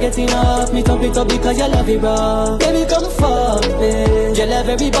 Can't get enough, me top it up because you love it rough. Baby come fuck me. You love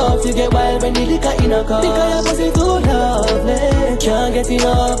every buff, you get wild when the liquor in a cup. Because your pussy too lovely. Can't get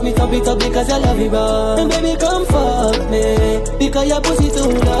enough, me top it up because you love it rough. And baby come fuck me, because your pussy too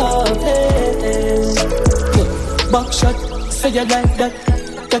lovely. Back shot, say you like that.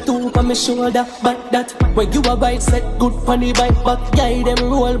 Tattoo on my shoulder, back that. When you a right set, good funny bike back. Guide them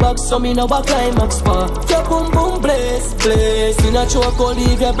roll back, so me no a climax for. Your boom boom blaze, blaze. In a choke, go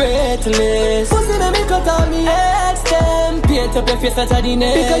leave you breathless. Pussy me make cut on me extend. Paint up your face at the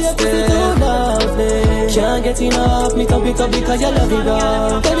next. Because your pussy too lovely. Can't get enough, me top it up because you love it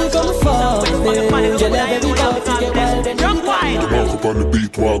all. Baby come fuck me. You love every dog to get wild. Then you walk up on the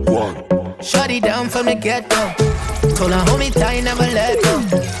beat, walk one. Shut it down from the get-go. Told her hold me tight, never let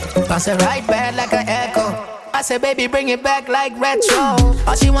go. Pass it right back like an echo. I said baby bring it back like retro.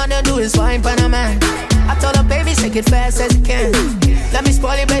 All she wanna do is wine for a man. I told her baby take it fast as you can. Let me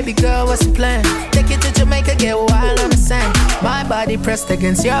spoil it baby girl, what's the plan? Take it to Jamaica, get wild on the sand. My body pressed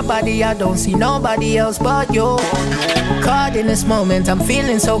against your body, I don't see nobody else but you. Caught in this moment, I'm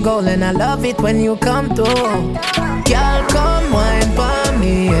feeling so golden. I love it when you come through. Girl, come wine for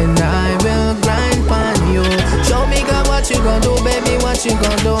me and I will grind for you. Show me girl what you gon' do, baby, what you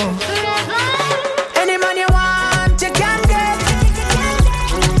gon' do. Any man you want, you can get.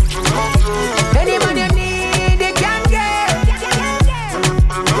 Any man you need, you can get.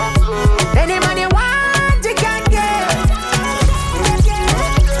 Any man you want, you can get.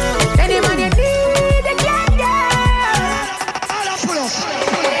 Any man you need, you can get.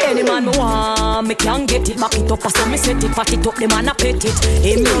 Any man me want. and me can't get it. Back it up so me set it. Pat it up, the man a pet it.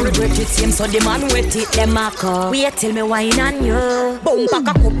 Him no regret it, same so the man wet it. Them a call. Wait till me wine on you. Boom back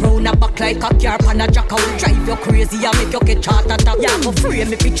a cup round a back like a car pan a jack. I will drive you crazy and make you get heart attack. Yeah, go frame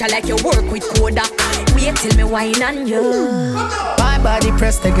me picture like you work with Kodak. Wait till me wine on you. My body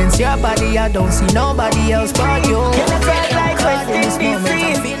pressed against your body, I don't see nobody else but you. Can I feel like West Indies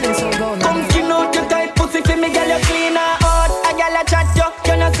free? Come skin out your tight pussy for me, girl, you clean her out. A girl a chat you,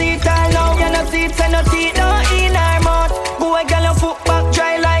 you no see it all now. You no see it, so no teeth no in her mouth. Boy, girl, your foot back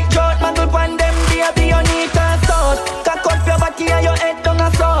dry like drought. Muggle pon them, baby, you need a sauce. Cock up your body and your head down a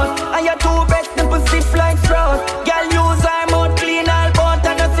sauce. And your two breasts, them pussy like straws. Girl, use her mouth, clean her out.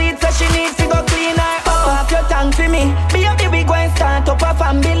 And no see it, so she needs to go clean her out. Off your tongue for me, baby, we go and start up a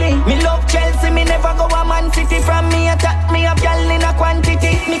family. Me love Chelsea, me never go a Man City. From me attack me up, girl, in a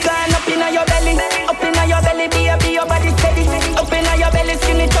quantity. Me can up inna your belly, baby, your body steady. Up inna your belly,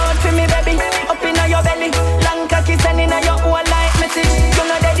 skin it out for me, baby. Up inna your belly, long cocky sending inna your whole life message. You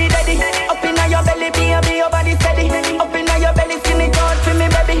know daddy. Up inna your belly, baby, your body steady. Up inna your belly, skin it out for me,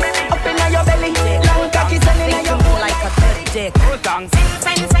 baby. Up inna your belly, long cocky sending inna your whole like a third dick.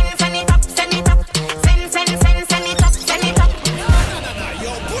 Send it up, send it up. Send it up.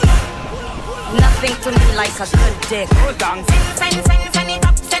 Nothing to me like a good dick. Send it up, send it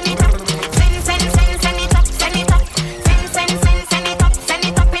up. Send it up. Send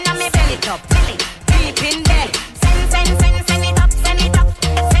it up inna me belly. Deep in there. Send it up. Send it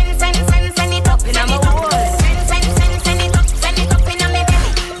up inna me wall. Send it up inna me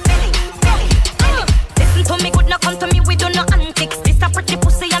belly. Listen to me good, now come to me, we do no antics. This a pretty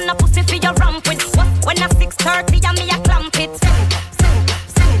pussy and a pussy for your ramp with. When a 6:30 and me a clamp it.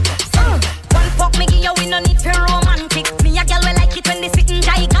 One fuck me give you, we no need for romantic. Me a girl we like it when they sitting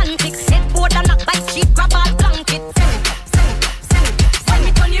gigantic. Headboard and knock by cheap, grab all blanket. When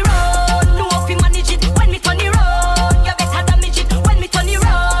me turn it round, know if you manage it. When me turn it round, you better damage it. When me turn it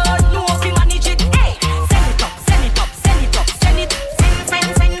round, know if you manage it. Hey, send it up. Send it up. Send it up. Send it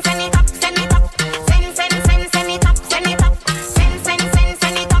up. Send it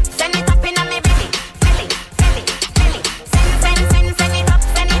up inna me belly.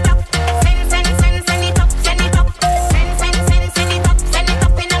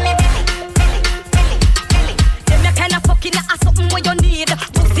 Them the kind of fucking a something what you need.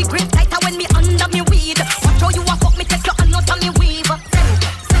 Pussy grip tighter when me under me weed. Watch how you a fuck me, take your hand out of me weave.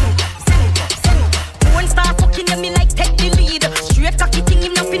 Won't start fucking you, me like take the lead. Straight cocky thing,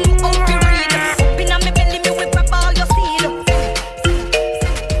 him nothing know how to read. Up inna me belly, me whip up all your seed.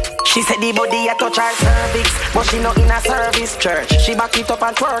 She said the body a touch her cervix, but she not in a service church. She back it up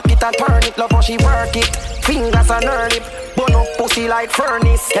and twerk it and turn it, love how she work it. Fingers on her lip, burn up pussy like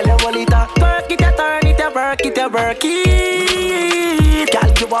furnace. Tell you what it a work it, you turn it, you work it, you work it.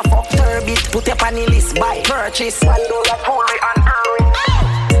 Girl, you a fuck turbit, put your on the list, buy purchase. $1 fully and earn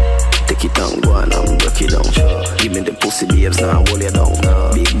it. Take it down, go on and break it down. Give me the pussy babes, now hold you down.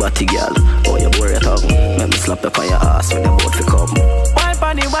 Big body girl, oh you worry at all. Let me slap up on your ass when you both to come.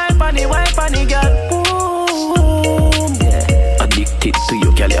 Wine funny, girl. Boom. Yeah. Addicted to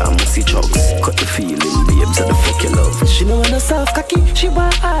you, girl, you must see drugs. Cut the feeling, babes, and the fuck you love. She know wanna soft cocky, she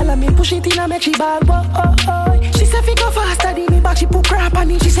want all of me. Push it in and make she ball, She say fi go faster, di me back, she put crap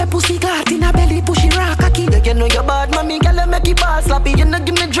on it. She say pussy clot in her belly, push it rock cocky. You know you bad, mommy, girl, you make it ball sloppy. You know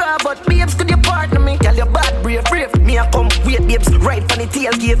give me draw, but babes, could you partner me? Girl, you bad, brave. Me a come, wait, babes, right from the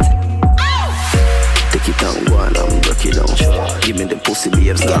tailgate. Take it down, go on and break it down. Give me the pussy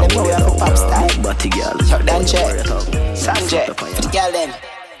babes, now hold you down. Big body girl, Sanjay, girl then.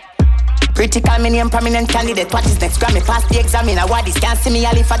 Critical, me name, prominent candidate. What is next? Grammy, pass the examiner. What is? Can't see me,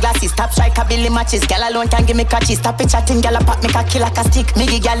 I leave for glasses. Top striker, Billy matches. Girl alone can give me catches. Stop it chatting, girl a pop me cocky like a stick. Me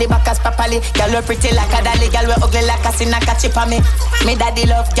give girl back as papali. Girl we pretty like a dolly. Girl we ugly like a sin, like a chip on me. Me daddy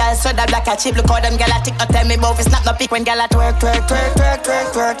love girl, so that black a chip. Look how them girl a tick. No tell me about it's not no pick when girl a twerk. Girl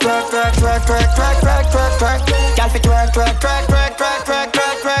fi twerk.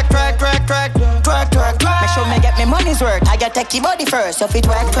 Make sure me get me money's worth. I get take your body first. So fit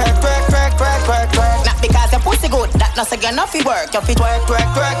twerk. Not because your pussy good, that no say you no fi work. You fit twerk.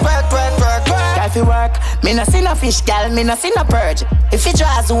 Girl fi work. Me no see no fish, girl. Me no see no purge. If it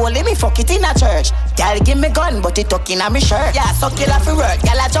draws only me fuck it in a church. Girl give me gun, but it tuck in a me shirt. Yeah, so kill her fi work.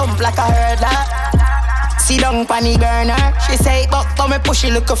 Girl a jump like a hurdler. sit down pan the burner. She say it but me push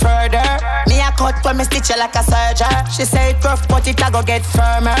it look further. Me a cut when me stitch it like a surgeon. She say it rough but it a go get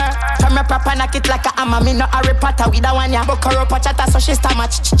firmer. From me proper knock it like a hammer. Me no Harry Potter with a one ya. Book her up a chatter so she stammer.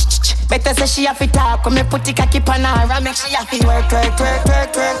 Better say she have to talk when me put it cocky pan her and make she have to work. Girl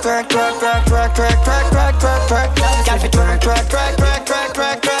fi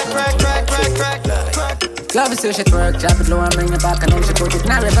Love is so she twerk, drop it low and bring it back and then she put it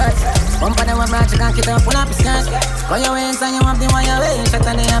in a reverse. Bump on the one match, you can't get up, pull up his skirt. Go your ways and you have the one your way. Shut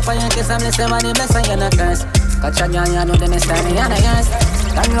on the app and you kiss and bless everybody bless and you're not curse. Catch a girl, you know them is standing on the yours.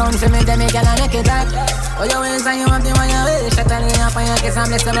 Turn round for me, then me gonna make it dark. Go your ways and you have the one your way. Shut on the app and you kiss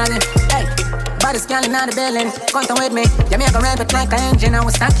and bless everybody. Hey! Body's calling out the building, come with me. You make a rabbit like an engine. I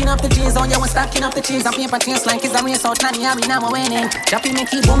was stacking up the cheese, oh yeah, was stacking up the cheese. I paper chase like it's a race out, not the army, now I'm winning. Choppy me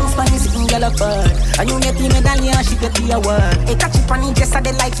keep boom, funny, sitting yellow bird. And you get the medallion, she get the award. Hey, catch it funny, just a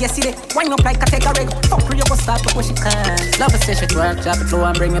day like yesterday. Wind up like I take a rig, fuck her, you go start before she can. Love her say she twerk, drop it low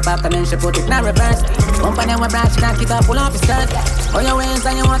and bring it back and then she put it in reverse. Bump on them with branch, knock it up, pull up his skirt. Oh your ways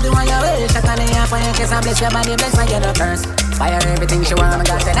and you want the one your way. Shut on the app and you kiss and bless your body, bless and you're no curse. Fire everything she want, I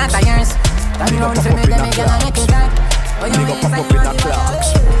got 10 out of yours. Nigga pop up in a Clarks.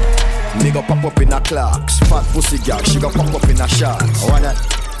 Nigga pop up in a Clarks. Fat pussy girl, she gon' pop up in a shorts. Why not?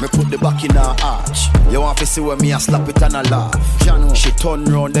 Me put the back in her arch. You want to see where me a slap it and a laugh. She turn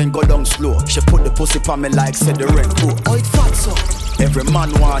round then go down slow. She put the pussy on me like said the rent coat. Oh it fat so. Every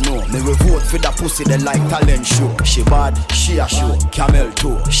man wanna know. Me will vote for that pussy they like talent show. She bad, she a show. Camel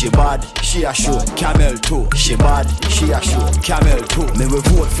toe. She bad, she a show. Camel toe. She bad, she a show. Camel toe. Me will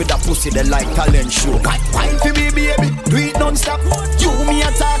vote for that pussy they like talent show. Wine for me baby, do it non-stop. You me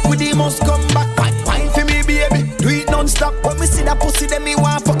attack with the must come back. Wine for me baby, do it non-stop. When me see that pussy then me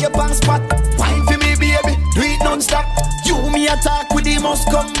want fuck your bang spot. Wine for me baby, do it non-stop. You me attack with the must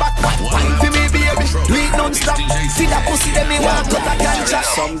come back. Wine for me baby, do it non-stop. See that pussy then me want cut a ganja.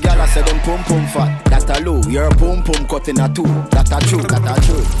 Some gyal say them pum pum fat. That a low, your pum pum cut in a two. That a true, that a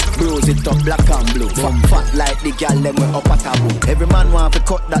true. Bruise it up black and blue. Fat like the gyal them we up at a boo. Every man want to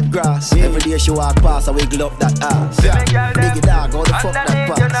cut that grass. Every day she walk past I wiggle up that ass. Biggie dog, how the fuck that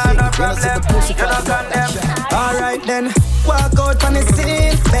pass? You know see the pussy fat that shot. Alright then, walk out on the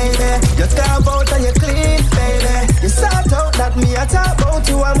scene, baby. You carve out and you clean, baby. You sort out that me I talk about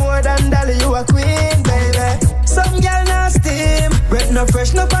you are more than dolly, you a queen, baby. Some girl not steam, breath no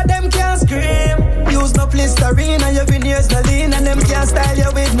fresh, no for them can't scream. Use no Listerine and your veneers no lean, and them can't style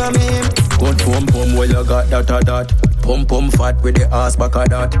you with no meme. Good pum pum where you got that or that. Pum pum fat with the ass back of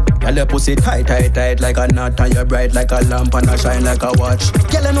that. Girl your pussy tight like a knot, and you bright like a lamp and I shine like a watch.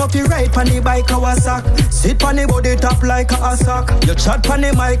 Girl you know if you ride pon the bike or a sack, sit pon the body top like a sack. You chat pon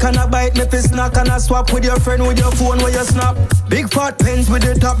the mic and a bite me fi snack, and a swap with your friend with your phone where you snap. Big fat pens with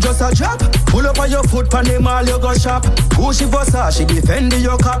the top just a drop. Pull up on your foot pon the mall you go shop. Gucci Versace defend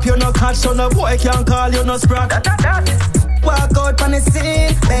your cop, you no catch so no boy can call you no sprat. Walk out on the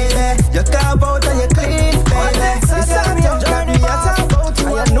scene, baby. You carve out and you clean, baby. You sort out that me I talk about you.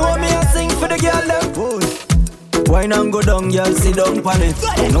 You know me I sing for the girl them. Wine and go down, girl, sit down pan it.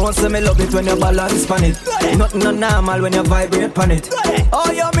 You know say me love it when you balance pan it. Nothing not normal when you vibrate pan it.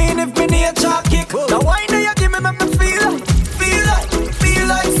 Oh, you mean if me nature kick? Now why do you give me make me feel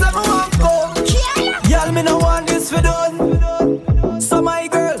like something won't go? Girl, me no want this for done. So my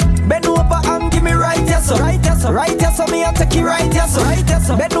girl, bend over and give me right, yes sir. Right, yes sir. Right, yes sir. Me a take it right, yes sir. Right, yes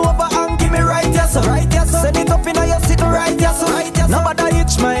sir. Bend over and give me right, yes sir. Right, yes sir. Send it up in your sitting right, yes sir. Right, yes sir. Nobody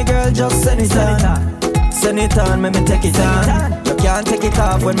itch my girl, just send it on. Send it on, make me take it on. You can't take it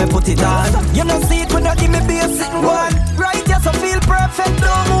off when me put it on. You know see it when you give me be a sitting one. Right, yes I feel perfect,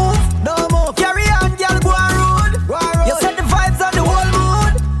 don't move. Carry on, girl, go on rude. You set the vibes on the whole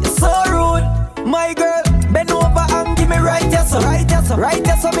mood. You're so rude, my girl. Bend over and give me right, yes sir. Right, yes sir. Right,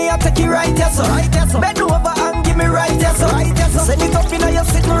 yes sir. Me I take it right, yes sir. Right, yes sir. Bend over and give me right, yes sir. Right, yes sir. Send it up in your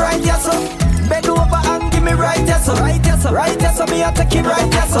sitting right, yes sir. Bend over and give me right, yes sir. Right, yes sir. Right, yes sir. Me I take it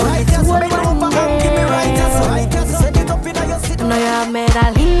right, yes sir. Right, yes sir. Bend over and give me right, yes sir. Right, yes sir. Send it up in your sitting. Now you have made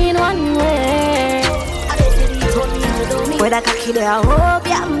a lean one way. With a cocky there, I hope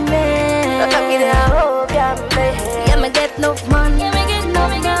you made. A cocky there, I hope you made. Yeah, me get enough man. Yeah, me get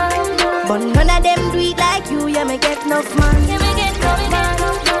enough man. But none of them do it like you. Yeah, me get enough man. Yeah, me get enough man.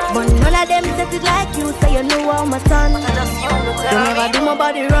 But none of them set it like you. So you know how my son. You never do my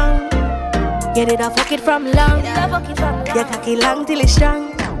body wrong. Get it or fuck it from long. You cocky long till it's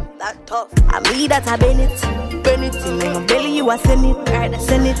strong. That tough. I me that I bend it. Burn it in my belly, you a send it.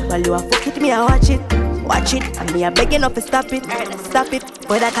 Send it while you a fuck it, me I watch it. Watch it, and me a begging up to stop it. Stop it,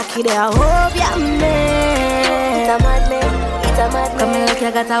 boy that cocky there, I hope ya man. It's a mad man, it's a mad man. Come here like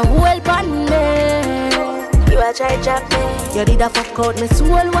you got a whole pan man. You a try drop me. You did a fuck out me soul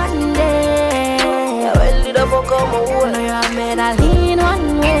one day. You well did a fuck out my whole. Now you made a lean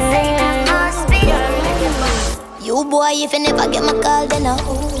one way. You boy, if you never get my call, then I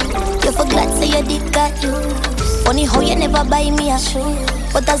you forgot say your dick got you. Funny how you never buy me a shoe,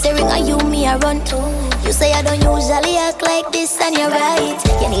 but as the ring of you, me I run to. You say I don't usually act like this, and you're right.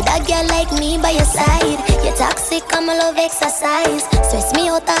 You need a girl like me by your side. You're toxic, I'm a love exercise. Stress me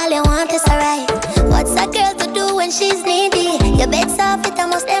out, all you want is alright. What's a girl to do when she's needy? Your bed's off, it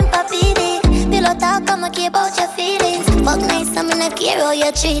almost empathy. Pillow talk, I'ma care about your feelings. Fuck nice, I'm gonna care how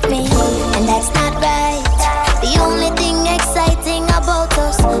you treat me, and that's not right. The only thing exciting about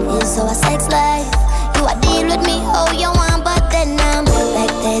us is our sex life. You a deal with me how you want, but then I'm back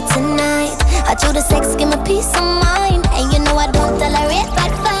there tonight. I do the sex, give me peace of mind, and you know I don't tolerate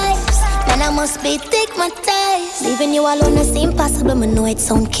bad vibes. Then I must be stigmatized. Leaving you alone is impossible, I know it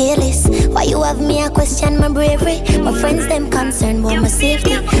sound careless. Why you have me, I question my bravery. My friends, them concerned about my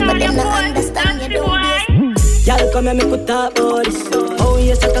safety, but them not understand you do this. Y'all come and make we talk about this. Oh,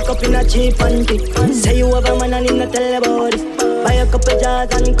 you suck a cup in a cheap panty. Say you have a man and him not tell about this. Buy a couple jars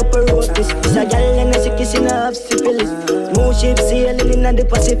and a couple roses. It's a gal and a sick kissing half syphilis. Smooth ship sailing in the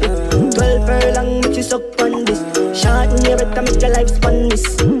Pacific. 12 furlong which you suck on this. Short in your better make your life span this.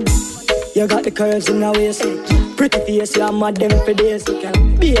 You got the curves in the waist. Pretty face, you are mad them for days.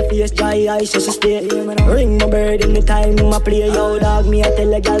 Be a face, dry eyes, just stay. Ring my bird in the time I play. Yo dog, me I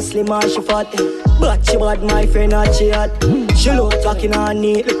tell a girl slim and she fat. But she bad, my friend, not she hot. She look talking on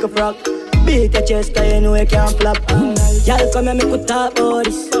neat like a frog. Beat your chest, cause you know you can't flop. Y'all come and make we talk about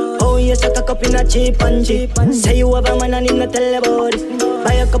this. Oh, you suck a cup in a cheap and cheap. Say you have a man and him not tell about this.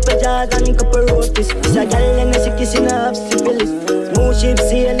 Buy a couple jars and a couple roses. It's a gal and a sick kissing half syphilis. Smooth ship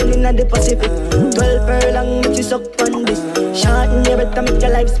sailing in the Pacific. 12 furlong which you suck on this. Short in your better make your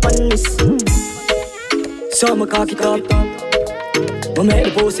life span this. So I'ma cock it up. I'ma make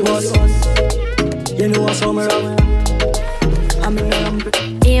the pussy bust. You know I saw me rock. I'm in the rumble.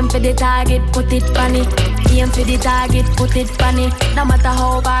 Aim for the target, put it on it. Aim for the target, put it on it. No matter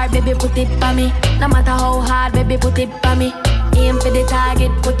how hard, baby, put it on me. No matter how hard, baby, put it on me. Aim for the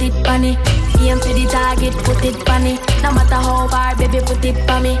target, put it on it. Aim for the target, put it on it. No matter how hard, baby, put it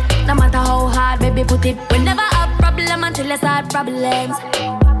on me. No matter how hard, baby, put it. We never have problem until you start problems.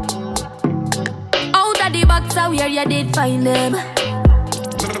 Out of the box, how where you did find them.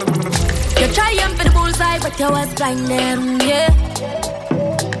 You trying for the bullseye, but you was blind them, yeah.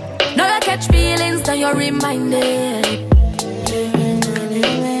 Now you catch feelings, now you're reminded.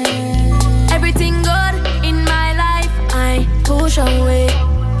 Everything good in my life, I push away.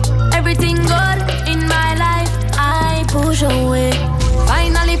 Everything good in my life, I push away.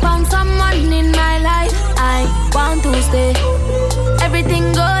 Finally found someone in my life, I want to stay.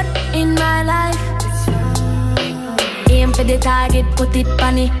 Everything good in my life. Aim for the target, put it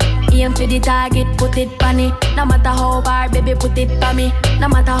on it. Aim for the target, put it on me. No matter how hard, baby, put it on me. No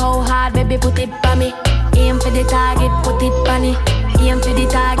matter how hard, baby, put it on me. Aim for the target, put it on me. Aim for the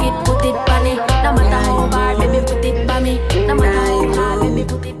target, put it on me. No matter how hard, baby, put it on me. No matter how hard, baby,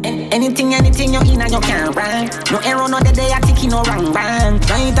 put it on me. Anything you in and you can't run. No error, no the day I think you no wrong. Right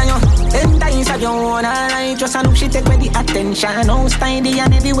on you, then times of your own. Alright, just a look, she take away the attention. No style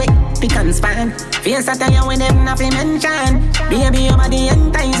and every way, pick and span. Face a tell you when them nothing mention. Baby, your body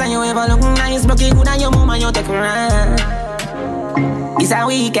and times and you ever look nice. Blocky good and your mama, you take run. It's a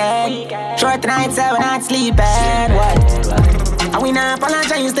weekend, short nights, so we're not sleeping. What? And we not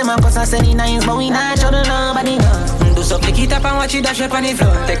apologize to them cause I said it nice, but we not show to nobody. Do so pick it up and watch it dash up on the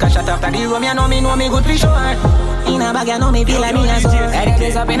floor. Take a shot after the room, you know me good for sure. In a bag, you know me feel like me a soul. Head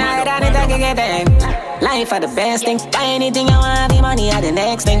is up in a head and it can get in. Life are the best thing. Buy anything you want, the money are the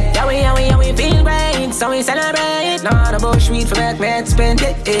next thing. Yeah, we feel great, so we celebrate. Not a bush sweet for bread spend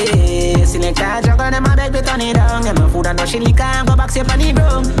it. Select a juggle, them a beg, we turn it down. Get my food and no shit, liquor, and go back, safe on the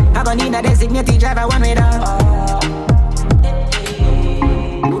broom. I gon' need a designated driver one way down.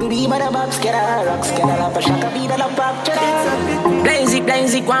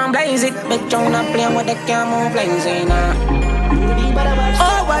 Blaze it, one blaze it. Make John not playing with the camera, blaze it now.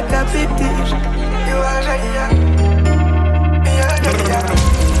 Oh, what a pity. You are right.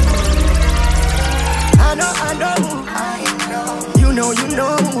 I know. You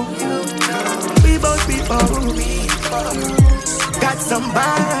know. We both got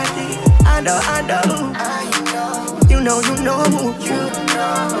somebody. I know. You know.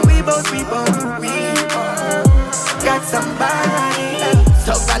 We both got somebody.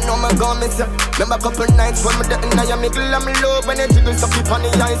 So I know my can't go miss ya. Remember couple nights when me dead in your middle. I'm in love when you jiggle so keep on the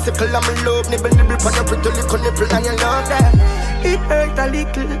icicle. I'm in love, nibble on your pretty little nipple and you love that. It hurt a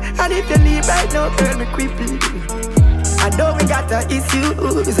little, and if you leave right now, girl, me quickly. I know we got the issues,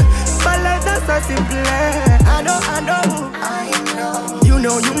 but life that's so simple. I know. You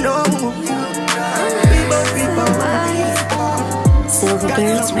know. We both. Silver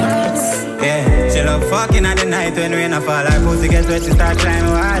Birds Remix. Yeah, she love fucking at the night when rain a fall. Her pussy gets wet, she start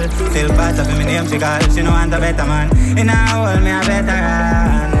climbing wall. Still part of me name she call. She no want a better man. In her hole, me a better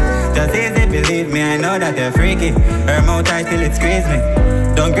run. Just easy, believe me, I know that you're freaky. Her mouth tight till it squeeze me.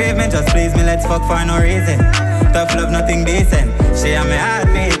 Don't grieve me, just please me, let's fuck for no reason. Tough love, nothing decent. She and me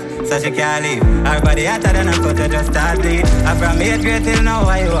heartbeat, so she can't leave. Her body hotter than a cutter, just start bleed. I from 8th grade till now,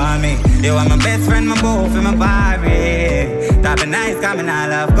 why you want me? You are my best friend, my boo, for my Barbie. That be nice, coming all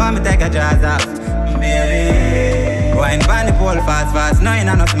love, come and take a jaws off, baby. Wine pan the pole fast, no you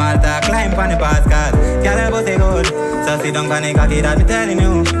know no small talk. Climb pan the pass cars, girl your pussy good. So sit down pan the cocky that me telling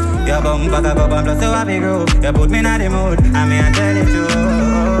you. Your bum back a cup and plus you have a groove. You put me in the mood, and me I tell it you.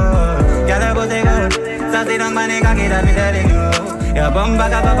 Girl your pussy good. So sit down pan the cocky that me telling you. Your bum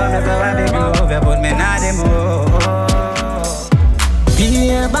back a cup and plus you have a groove. You put me in the mood. Be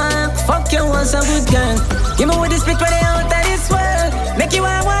back, fuck you was a good girl. Give me with the split when they out of this world. Make you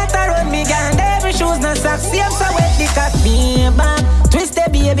want water on me, girl. Every shoes no socks, see I'm so wet, the cat. Be back, twist the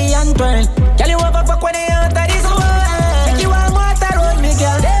baby and twirl. Girl you over fuck when they out of this world. Make you want water on me,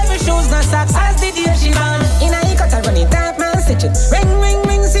 girl. Every shoes no socks, as the day she born. In a cut I run it up, man, stitch it. Ring,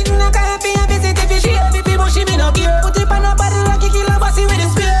 sit in a coffee and visit if you share. If people she be no gear. Put it on a bottle like you kill a bossy with a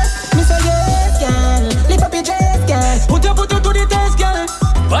spear. Me say yes, girl. Lift up your chest, girl. Put you to the test, girl.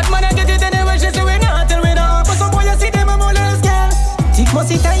 But man I get it anyway, she say we not till we not. But some boy you see them a molest, girl. Tick must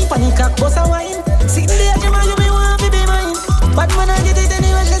sit tight, panic cock, bust a wine. Sitting there, you man, you be want to be mine. But man I get it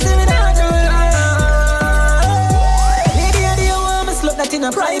anyway, she say we not till we not. Lady, you want me slut that in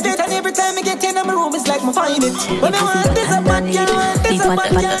a private. And every time I get in my room, it's like me find it. When I want this up, man, you want this up,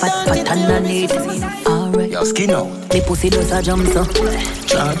 man, you want it. Alright, your skin out. Me pussy does a jump so.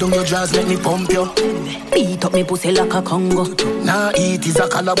 Draw down your jaws, make me pump you. Beat up me pussy like a Congo. Nah, eat is a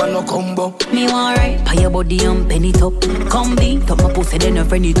calabar no combo. Me want right, pay your body and pen it up. Come beat up my pussy, then you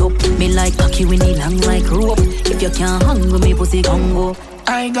friend it up. Me like cocky when it long like rope. If you can't hang with me pussy Congo.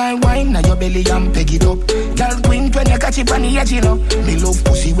 I got wine, now your belly and peg it up. Girl twin when you catch it on the edge, you know. Me love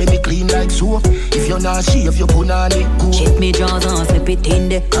pussy when me clean like soap. If you're not shave, you put on it go. Check me jaws and slip it in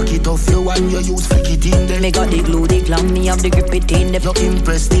there. Cock it off you and you use flick it in there. Me got the glue, the glam, me have the grip it in there. You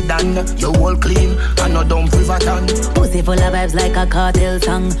impressed it and you all clean and no dumb privatan. Pussy full of vibes like a cartel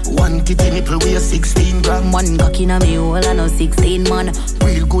song. One titty nipple weigh 16 gram. One cock in a me hole and no 16 man.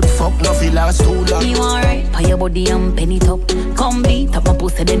 Real good fuck, no feel last too long. Me want right, pay your body and pen it up. Come beat up my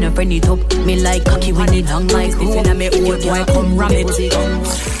pussy, then you friend it up. Me like cocky when it long like this. And I make old boy come ram it.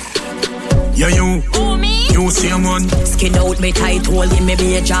 Yeah, you same one. Skin out me tight hole in me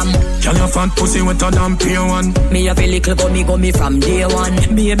be a jam. Girl, your fat pussy with a damn pure one. Me have a little gummy from day one.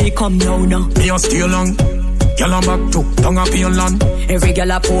 Baby come now. Me a stay long. Girl, I'm back to tongue up your land. Every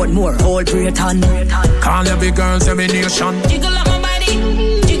girl a port more whole Britain. Call every girls every nation. Jiggle up my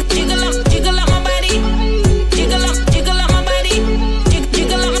body. Jiggle up my body. Jiggle up my body.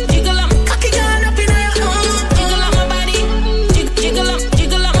 Jiggle up. Cocky girl up in your arm. Jiggle up my body.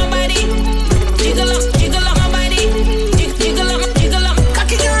 Jiggle up my body. Jiggle up my body. Jiggle up.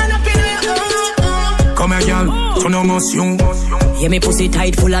 Cocky girl up in your arm. Come here, girl. Turn on motion. Yeah, me pussy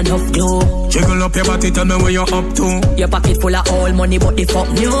tight full of enough glow. Jiggle up your body, tell me where you're up to. Your pocket full of all money, but the fuck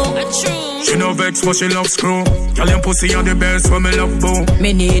new. She no vex, but she love screw. Girl, your pussy are the best when me love boo.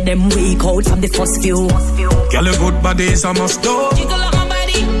 Me need them weak out from the first few. Girl, your good body is a must do. Jiggle up my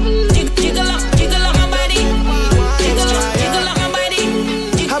body. Jiggle up my body. Jiggle up my body.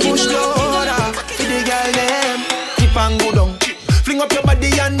 I push the order for the girl them. Dip and go down. Fling up your body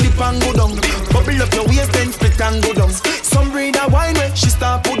and dip and go down. Bubble up your waist and split and go down. Some breed a wine when she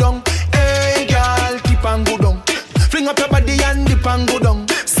start put down. Hey girl, dip and go down. Fling up your body and dip and go down.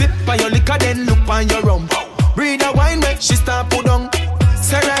 Sip on your liquor then look on your rum. Breed a wine when she start put down.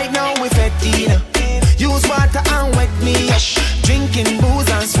 So right now we fettina. Use water and wet me up. Drinking booze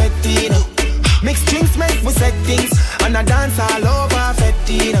and sweating. Mix drinks make we set things. And I dance all over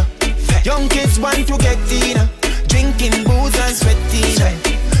fettina. Young kids want to get in. Drinking booze and sweating.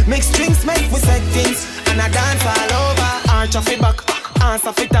 Mix drinks make we set things. And I dance all over. Arch off it back, ass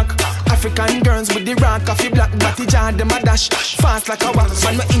off it tack. African girls with the rock coffee black body jar, them a dash fast like a wax.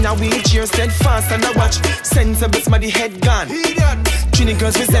 Man, me in a wheelchair, steadfast and a watch. Sensible, my head gone. Trini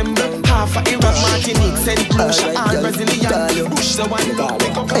girls resemble half a Iraq, Martinique, St. Lucia, all Brazilian. Bush the one go.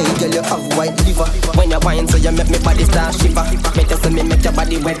 Hey, girl, you have white liver. When you wine, so you make me body start shiver. Make you see me make your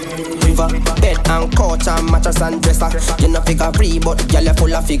body wet. River, bed and couch and mattress and dresser. You no figure free, but girl, you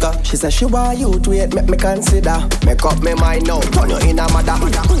full of figure. She said she want you to wait, make me consider. Make up me mind now, turn you in a mother.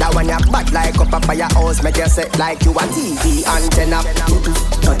 That when you bad like up by your house, make you set like you a TV antenna.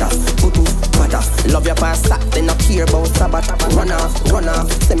 Love your past, then I care about Sabbath. Run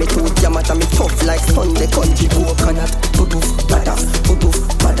off, send me to your match and me tough like Sunday country coconut.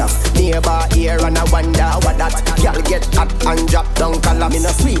 Nearby here and I wonder what that girl get hot and drop down color. Me no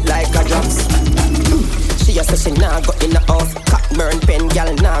sweet like a drops. She a say she nah go in the house. Cock burn pen,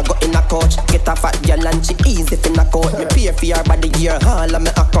 girl nah go in a couch. Get a fat girl and she easy fin a coat. Me pay for her body gear, all of me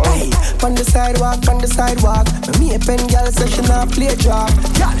account. Hey, on the sidewalk. Me a pen girl say she nah play drop.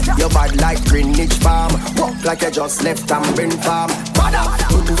 You bad like Greenwich Farm. Walk like you just left Tambourine Farm. Bada,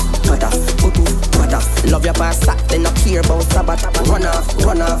 love your past, then I care about Sabbath. Run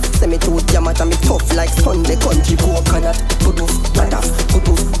off, send me to your match and me tough like Sunday country coconut.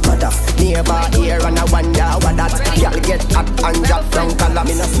 Nearby here and I wonder what that girl get hot and drop down color.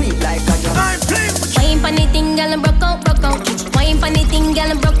 Me no sweet like a jam. Wine pon the thing, girl, and broke out. Wine pon the thing,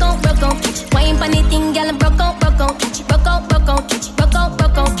 girl, and broke out. Wine pon the thing, girl, and broke out.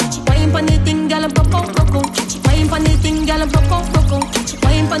 Wine pon the thing, girl, and broke out. Wine pon the thing, girl, and broke out.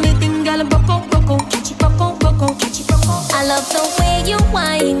 Wine pon the thing, girl, and broke out. I love the way you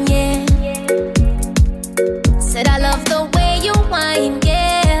whine, yeah. Said I love the way you whine,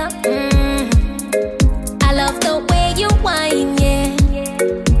 yeah. I love the way you whine, yeah.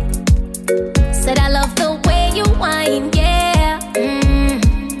 Said I love the way you whine, yeah.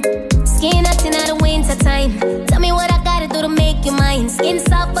 Skin up in the winter time. Tell me what I gotta do to make you mine. Skin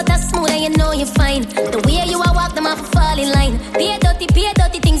soft but that's smooth and you know you're fine. The way you are walk them off a fall in line. Be a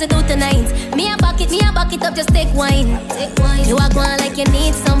dirty things I do tonight. Me a bucket up, just take wine. You are going like you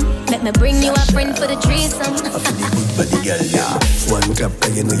need some. Let me bring you a friend for the threesome. Body girl, yeah. One clap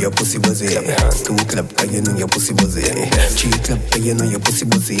and you know your pussy buzzy. Two clap and you know your pussy buzzy. Three clap and you know your pussy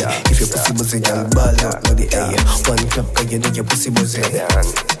buzzy. If your pussy buzzy, girl, ball out no the air. One clap and you know your pussy buzzy.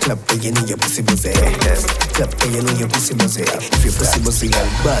 Clap and you know your pussy buzzy. Clap and you know your pussy buzzy. If your pussy buzzy, girl,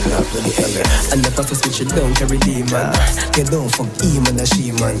 ball out no the air. And the papa switch it down, carry demon. You don't fuck him and a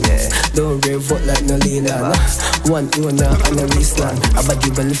she man. Don't rev out like no Leland. One owner and a waistline. A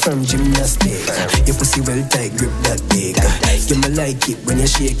body well firm gymnastic. Your pussy well tight, grip that big. You may like it when you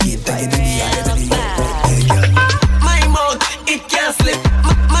shake it. My mouth, it can't slip.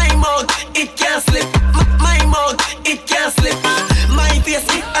 My mouth, it can't slip. My mouth, it can't slip. My face,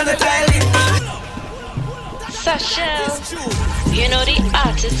 it and the toilet. Sasha, you know the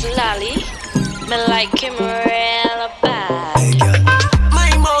artist Lolly. Me like him real bad. My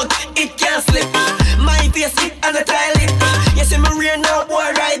mouth, it can't slip. My face, it and the toilet. You see me real now,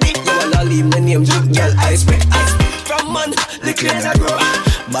 boy, ride it. You wanna leave my name, just girl, I spit. From man, the clean that grow.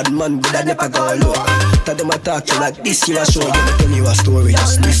 Bad man, but I never go low. Tell them I talk to like this, you a show. You me tell you a story,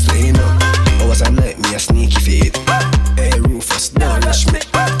 just this way, you know. I was a night, me a sneaky feet. Hey, Rufus, don't rush me.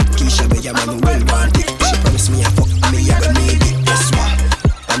 Keisha, be a man, well want it. She promised me a fuck me, I gonna need it. Guess what?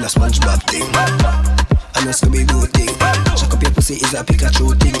 I'm a SpongeBob thing. I'm a Scooby-Doo thing. Chuck up your pussy is a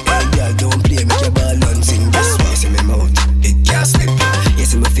Pikachu thing. Hey, girl, don't play, make your ball and sing. Guess what? You see me mouth, it can't slip. You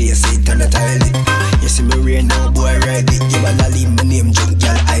see me face, it on the toilet. You see me rain now, boy, ride it. You wanna leave my name, junk,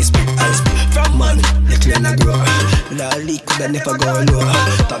 girl, I spit. From man, the clean a grow. Lolly coulda never go low.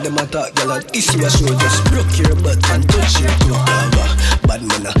 Talk them a talk, girl, and this you a show. Just broke your butt and touch your toe. Bad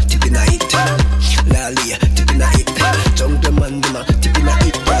man a tip in a hit. Lolly a tip in a hit. Junk the man, them a tip in a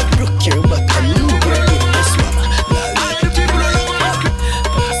hit. Broke your butt and move your hip. That's what Lolly a tip in a hit.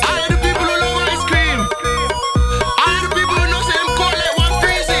 All the people who love ice cream. All the people who know say them cold like one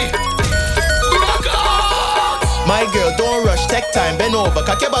crazy. Rock out! My girl, don't rush, take time, bend over.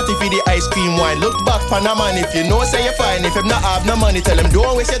 Cock your body for the ice cream wine. Look back pan a man if you know say you're fine. If him not have no money, tell him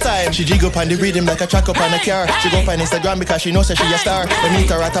don't waste your time. She jig up on the rhythm like a track up on a car. She go up on Instagram because she knows that she a star. We meet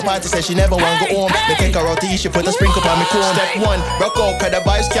her at a party, say she never want go home. They take her out to eat, she put a sprinkle on me comb. Step 1, rock out cause the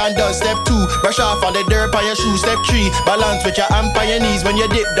vibes can't done. Step 2, brush off all the dirt on your shoes. Step 3, balance with your hand on your knees. When you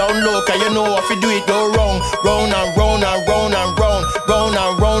dip down low, cause you know if you do it go wrong. Round and round and round and round. Round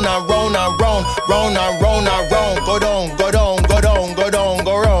and round and round and round. Round and round and round. Go down, go down, go down, go down,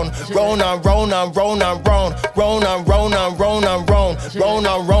 go round. Round and round round and round and round, round and round and round and round, round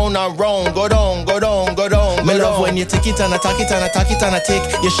and round and round. Go down, go down, go down. Me love when you tick it and attack it and attack it and a tick.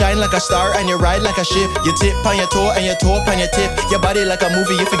 You shine like a star and you ride like a ship. You tip on your toe and your toe on your tip. Your body like a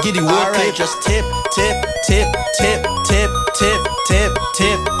movie, you forget the word. Alright, just tip, tip, tip, tip, tip, tip, tip,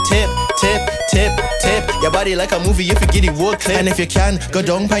 tip, tip, tip, tip, tip. Your body like a movie, you forget the word clip. And if you can, go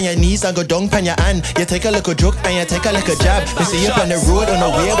down on your knees and go down on your hand. You take a little joke and you take a little jab. You see you on the road on the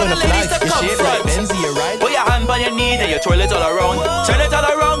way on the fly. You shape like Benzie, you ride. Put your hand on your knee, then you twirl it all around. Turn it all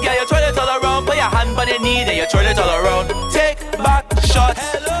around, yeah, you twirl it all around. Put your hand on your knee, then you twirl it all around. Take back shots.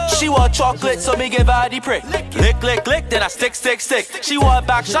 She want chocolate, so me give her the prick. Lick, lick, lick, then I stick, stick, stick. She want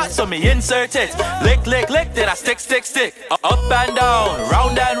back shots, so me insert it. Lick, lick, lick, then I stick, stick, stick. Up and down,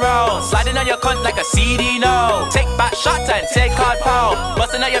 round and round. Sliding on your cunt like a CD now. Take back shots and take hard pound.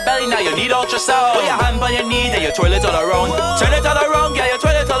 Busting out your belly, now you need ultrasound. Put your hand on your knee, then you twirl it all around. Turn it all around, yeah, you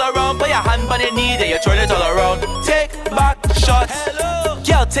twirl it all around. Put your hand on your knee, then you twirl it all around. Take back shots.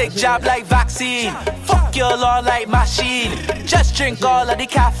 Girl, take jab like vaccine. Fuck your lawn like machine. Just drink all of the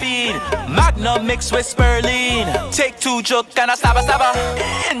caffeine. Magnum mixed with spirulina. Take 2 joke and a stabber stabber.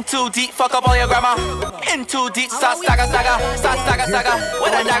 In too deep, fuck up all your grammar. In too deep, start stagger stagger. Start stagger stagger.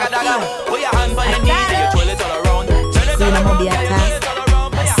 With a dagger dagger. Put your hand on your knee, then you twirl it all around. Turn it all around, yeah, you twirl it all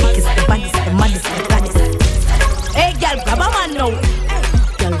around. The sickest, the baddest, the maddest, the baddest. Hey, girl, grab a man now.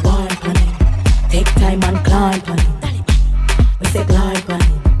 Girl, wine pon it. Take time and climb pon it. We say glide pon it.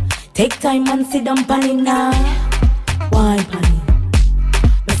 Take time and sit down pon it now. Wine pon it.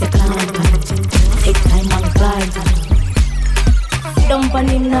 We say climb pon it. Take time and climb pon it. Sit down pon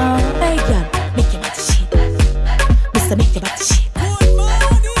it now. Hey girl, make your body shake. Mister, make your body shake.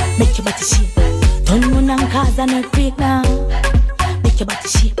 Make your body shake. Turn on and cause an earthquake now. Make your body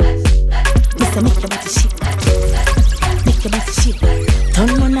shake. Mister, make your body shake. Make your body shake.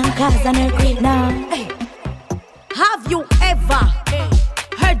 Turn on and cause an earthquake now. Hey. Have you ever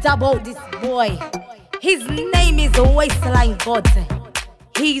heard about this boy? His name is Waistline God.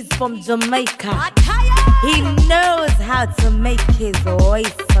 He's from Jamaica. He knows how to make his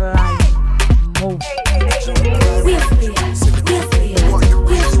waistline move.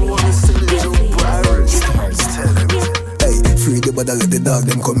 Free the body, let the dog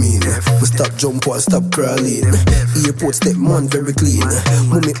them come in. We stop jump or stop crawling. Airport step man very clean.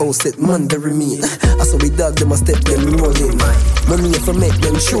 Mummy house set man very mean. I saw we dog them a step them rolling. Money if I make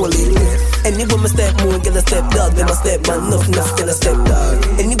them surely. Anywhere me step more, get a step dog them a step man. Enough get a step dog.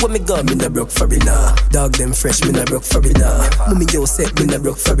 Anywhere me go, me na broke for it now. Dog them fresh, me na broke for it now. Mummy house set, me na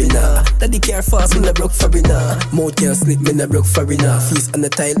broke for it now. Daddy care fast, me na broke for it now. Mouth can't sleep, me na broke for it now. Feast on the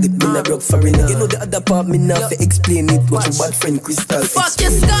tile lip, me na broke for it now. You know the other part, me na fi explain it. What you bad friend Crystal. Fuck your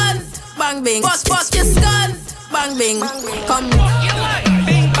skull, bang bing. Fuck your skull, bang bing. Come.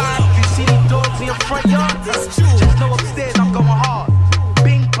 Bing bang. You see the dogs in your front yard? That's true. Just know upstairs I'm going hard.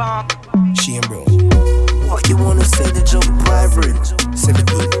 Bing bang. Shame, bro. What you wanna say to Joe Byron?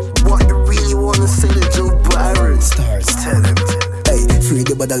 17. What you really wanna say to Joe Byron? Stars, tell him. Hey, free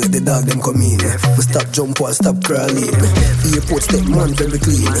the body, let the dog them come in. We stop jump or stop crawling. Airport step man very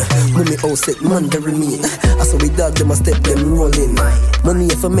clean. Mummy house set man very mean. I saw we dog them a step them rolling. Money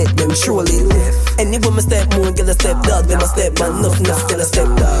if I make them surely. Anywhere me step more, get a step dog them a step man. Enough get a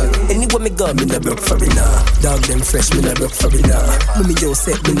step dog. Anywhere me go, me na broke for it now. Dog them fresh, me na broke for it now. Mummy house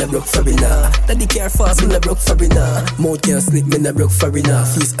set, me na broke for it now. Daddy care fast, me na broke for it now. Mouth can't sleep, me na broke for it now.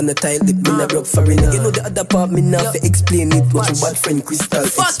 Feast on the tile lip, me na broke for it now. You know the other part, me na fi explain it. What you bad friend Crystal.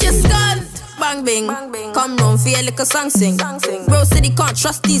 Fuck your skull, bang bing. Come round for your little song sing. Bro said he can't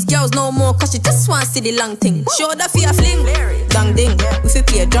trust these girls no more, cause she just wants to see the long thing. Show that for your fling. Dang ding, we fi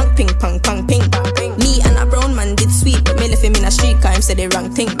play a drunk ping pong pong ping. Me and a brown man did sweet, but me left him in a street car, him said the wrong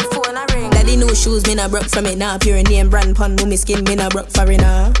thing. Daddy no shoes, me na broke from it now. Pure name brand pun, mummy skin, me na broke for it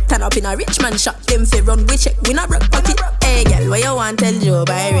now. Turn up in a rich man shop, them fi run we check, we na broke pocket. Hey girl, what you want tell Joe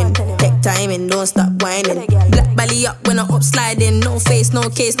Byron? Take time and don't stop whining. Black belly up when I up sliding. No face, no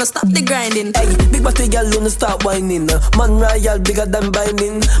case, no stop the grinding. Hey, big body girl, don't stop whining. Man royal, bigger than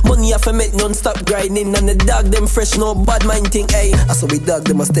binding. Money off a make non-stop grinding. And the dog them fresh, no bad mind thing. Hey, I saw we dog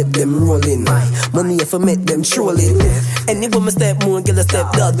them a step them rolling. Money off a make them trolling. Anywhere me step more, get a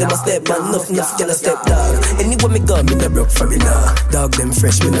step dog them a step man. Enough get a step dog. Anywhere me go, me na broke for it now. Dog them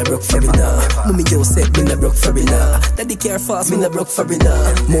fresh, me na broke for it now. Mummy yo set, me na broke for it now. Daddy care fast, me na broke for it now.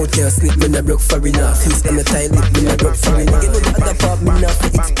 Mouth can't sleep, me na broke for it now. Feast on the tile lip, me na broke for it now. You know the other part, me na fi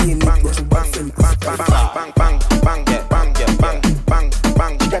explain it. What you bad friend Crystal. Bang bang bang yeah bang yeah bang bang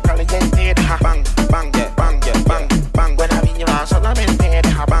bang. You get talented, ha bang bang yeah bang bang. When I mean you are solamente,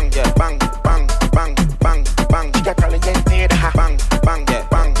 ha bang yeah bang bang bang bang bang. You get talented, ha bang yeah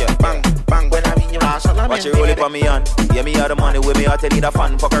bang bang. me all the money with me, I tell you the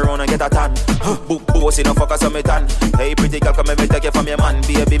fun. Fuck around and get a tan. Bossy no fuck us on me tan. Hey pretty girl, come and me take you from your man.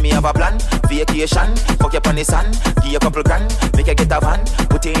 Baby, me have a plan. Vacation, fuck you on the sun. Give you a couple grand, make you get a van.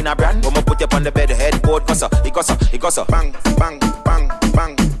 Put you in a brand, I'ma put you on the bed. Headboard, it goes up. Bang, bang, bang,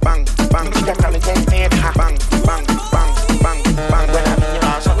 bang, bang, bang. She got all the things made. Bang, bang, bang, bang, bang. When I'm in your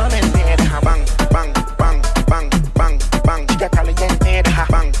house, all I'm in bed. Bang, bang, bang, bang, bang, bang. She got all the things made.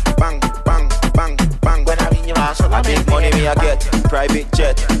 Bang, bang, bang, bang, bang. When I'm in your house, all I'm in bed. Big money me I get, private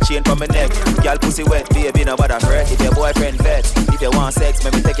jet, chain from my neck. Girl pussy wet, baby no bother fret. If your boyfriend vex, if you want sex,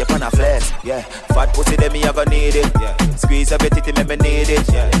 let me take you on a flex. Yeah, fat pussy then me I gonna need it. Yeah, squeeze every titty, make me need it.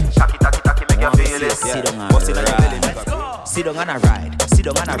 Yeah, taki taki taki make you feel it. Sit down and ride. Sit down and a ride. Sit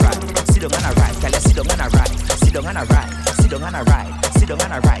down and a ride. Sit down and a ride. Can you sit down and a ride? Sit down and a ride. Sit down and a ride. Sit down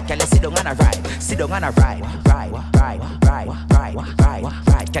and a ride. Can you sit down and a ride? Sit down and a ride. Ride.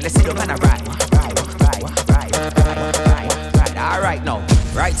 Can you sit down and a ride? Ride. All right now.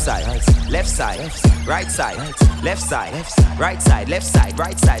 Right side, left side, right side, left side, right side, left side,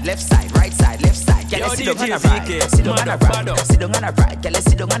 right side, left side, right side, left side. Can you sit down and a ride? Sit down and a ride. Sit down and a ride. Can you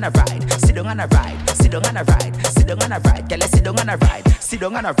sit down and a ride? Sit down and a ride. Sit down and a ride. Sit down and a ride. Can you sit down and a ride? Sit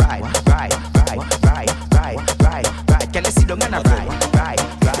down and a ride. Ride. Can you sit down and a ride?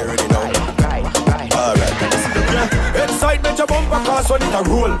 Excitement your bumper cause when it a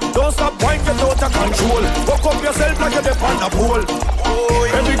roll. Don't stop whining, get out of control. Fuck up yourself like you're the on a pole.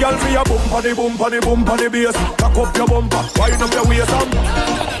 Every girl for your bumper the bass. Cock up your bumper, wind up your waist and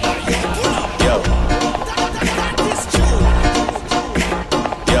Yo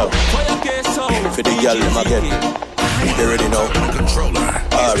for the girl them again. You already know.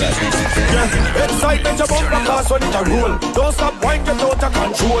 Alright. Yeah. Excitement your bumper cause when it a roll. Don't stop whining, get out of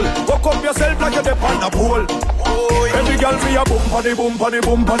control. Fuck up yourself like you're the on a pole. Every girl for your bumper the bass.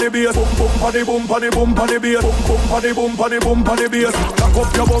 Bumper the bass. Bumper the bass. Cock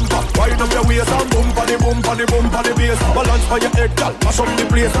up your bumper, wind up your waist and bumper the bass. Balance for your head, girl, mash up the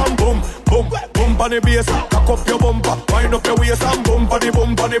place and bumper the bass. Cock up your bumper, wind up your waist and bumper the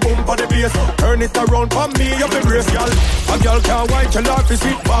bass. Turn it around for me, you be brace, girl. A girl can't whine, she like to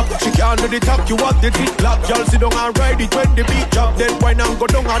sit back. She can't do the top, you want the tit lock. Girl sit down and ride it when the beat drop. Then wine and go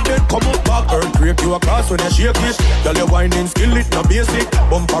down and then come up back. Earthquake you a cause when you shake it. Girl you whining skill it, no basic.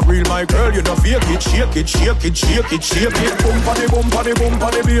 Bumper real my girl, you no fake it. Shake it.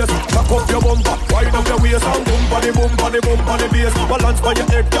 Bumper the bass. Cock up your bumper, wind up your waist and bumper the bass. Balance by your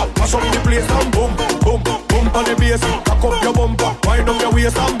head, girl, mash up the place and bumper the bass. Cock up your bumper, wind up your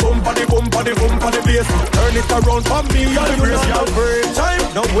waist and bumper the bass. Turn it around for me, girl, you know break time,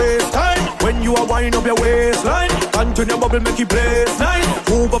 no waste time. When you are wind up your waistline, continue bubble, make it place nice.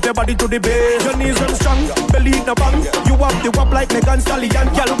 Move up your body to the base, your knees run strong, belly in the bang. You have the wop like Megan Stallion.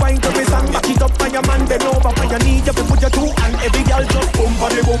 Girl, wine to me song, back it up on your man, bend over on your knee, you put your two and every girl just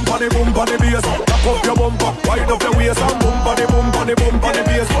bumper the bass. Cock up your bumper, wind up your waist and bumper the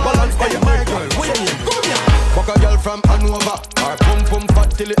bass. Balance by your mic, girl. Fuck a girl from Hanover, or pum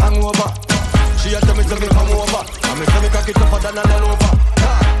fat till it hang over. She a tell me to me come over, and me say me cock it tougher than an all over.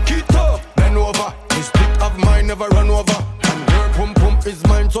 Kiko, bend over, this stick of mine never run over. And your pum is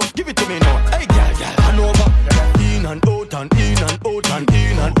mine, so give it to me now. Hey girl, Hanover. In and out and in and out and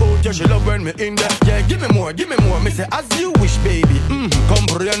in and out. Yeah, she love when me in there. Yeah, give me more. Me say as you wish, baby.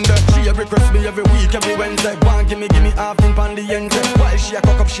 Comprehend. She a request me every week, every Wednesday. One give me half in pan the end. While she a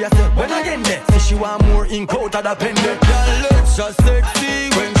cock up, she a say when I get there. Say she want more ink out of the pen. Girl looks so sexy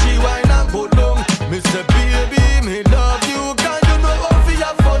when she whine and put down. Me say baby, me love you, can you know how we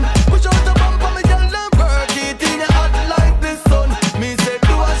have fun? Push out the bumper, me girl and work it in your hot like the sun. Me say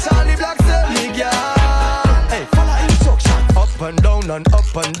do a Charlie Black, say me girl. Hey, follow instruction. Up and down and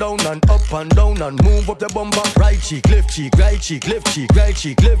up and down and up and down and move up the bumper. Right cheek, left cheek, right cheek, left cheek, right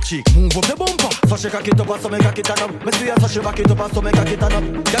cheek, left cheek. Move up the bumper. So she cock it up and so me cock it up. Me see her so she back it up and so me cock it up.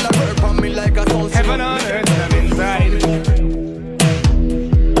 Girl a work on me like a soul. Heaven on earth and I'm inside.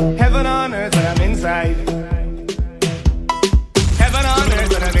 Heaven on earth and I'm inside. Heaven on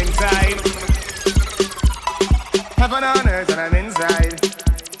earth and I'm inside. Heaven on earth and I'm inside.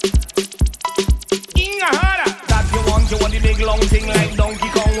 You want the big long thing like Donkey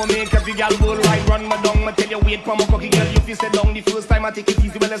Kong. Will make every girl go right, run my dung. I tell you wait for my cocky girl. You feel sit down the first time I take it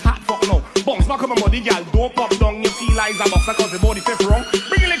easy. Well it's hot fuck now. Bounce back on my body girl. Don't pop down. You feel like a boxer cause the body fifth wrong.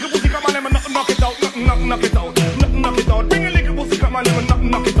 Bring a little pussy come on, let me knock it out. Knock it out. Knock it out. Bring a little pussy come on, let me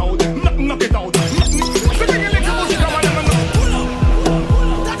knock it out. Knock it out. Bring a little pussy come on, let me knock.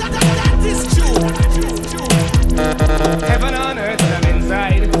 That is true. Heaven on earth and I'm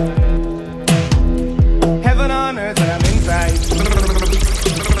inside. Heaven on earth and I'm inside.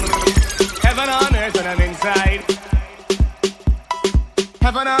 Heaven on earth and I'm inside.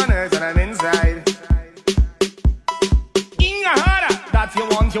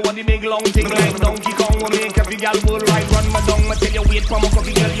 want you want the big long thing like Donkey Kong. Will make every girl will right run my dung. I tell you wait for my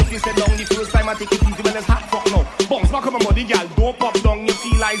cocky girl. If you sit down the first time I take it easy when it's hot fuck no. Bounce back on my body girl. Don't pop down. You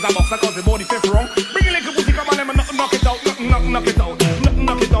feel like a boxer cause the body fifth wrong. Bring a little pussy come on let me knock it out. Knock it out.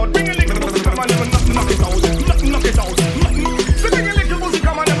 Knock it out. Bring a little pussy come on let me knock it out. Knock it out. So bring a little pussy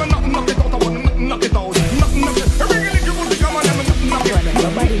come on let me knock it out. I want to knock it out. Knock it. Bring a little pussy come on let me knock it out.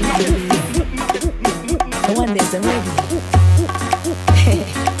 The one that's ready.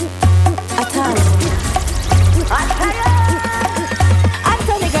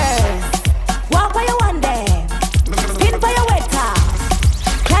 Anthony girls, walk for your one day, spin for your wet top,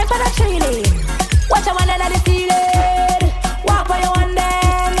 climb for the tree. Watch your one under the ceiling. Walk for your one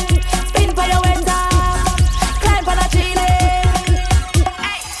day, spin for your wet top, climb for the tree.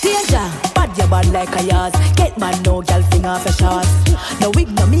 Danger, bad your bad like a yard. Get man no girl fling off your shots. No wig,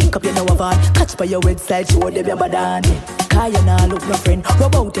 no makeup, you know a van. Catch by your website, show them your bad. Kaya na look no friend.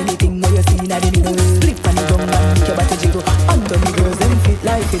 Rub out anything where you see in the middle. Flip on the ground and make your body jiggle. Under the girls, them fit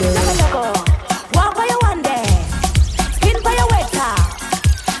like it. Walk for your one day, spin for your wet top,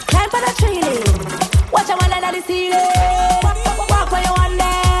 climb for the tree. Watch your one under the ceiling. Walk for your one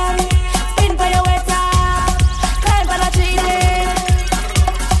day, spin for your wet top, climb for the tree.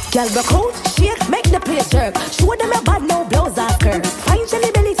 Girl, rock out, shake, make the place jerk. Show them your bad, no blouse or skirt. Find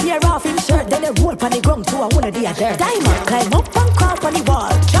Shelly belly tear off in shirt, then they roll on the ground to a one of the other. Diamond climb up and crawl on the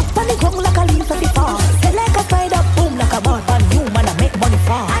wall.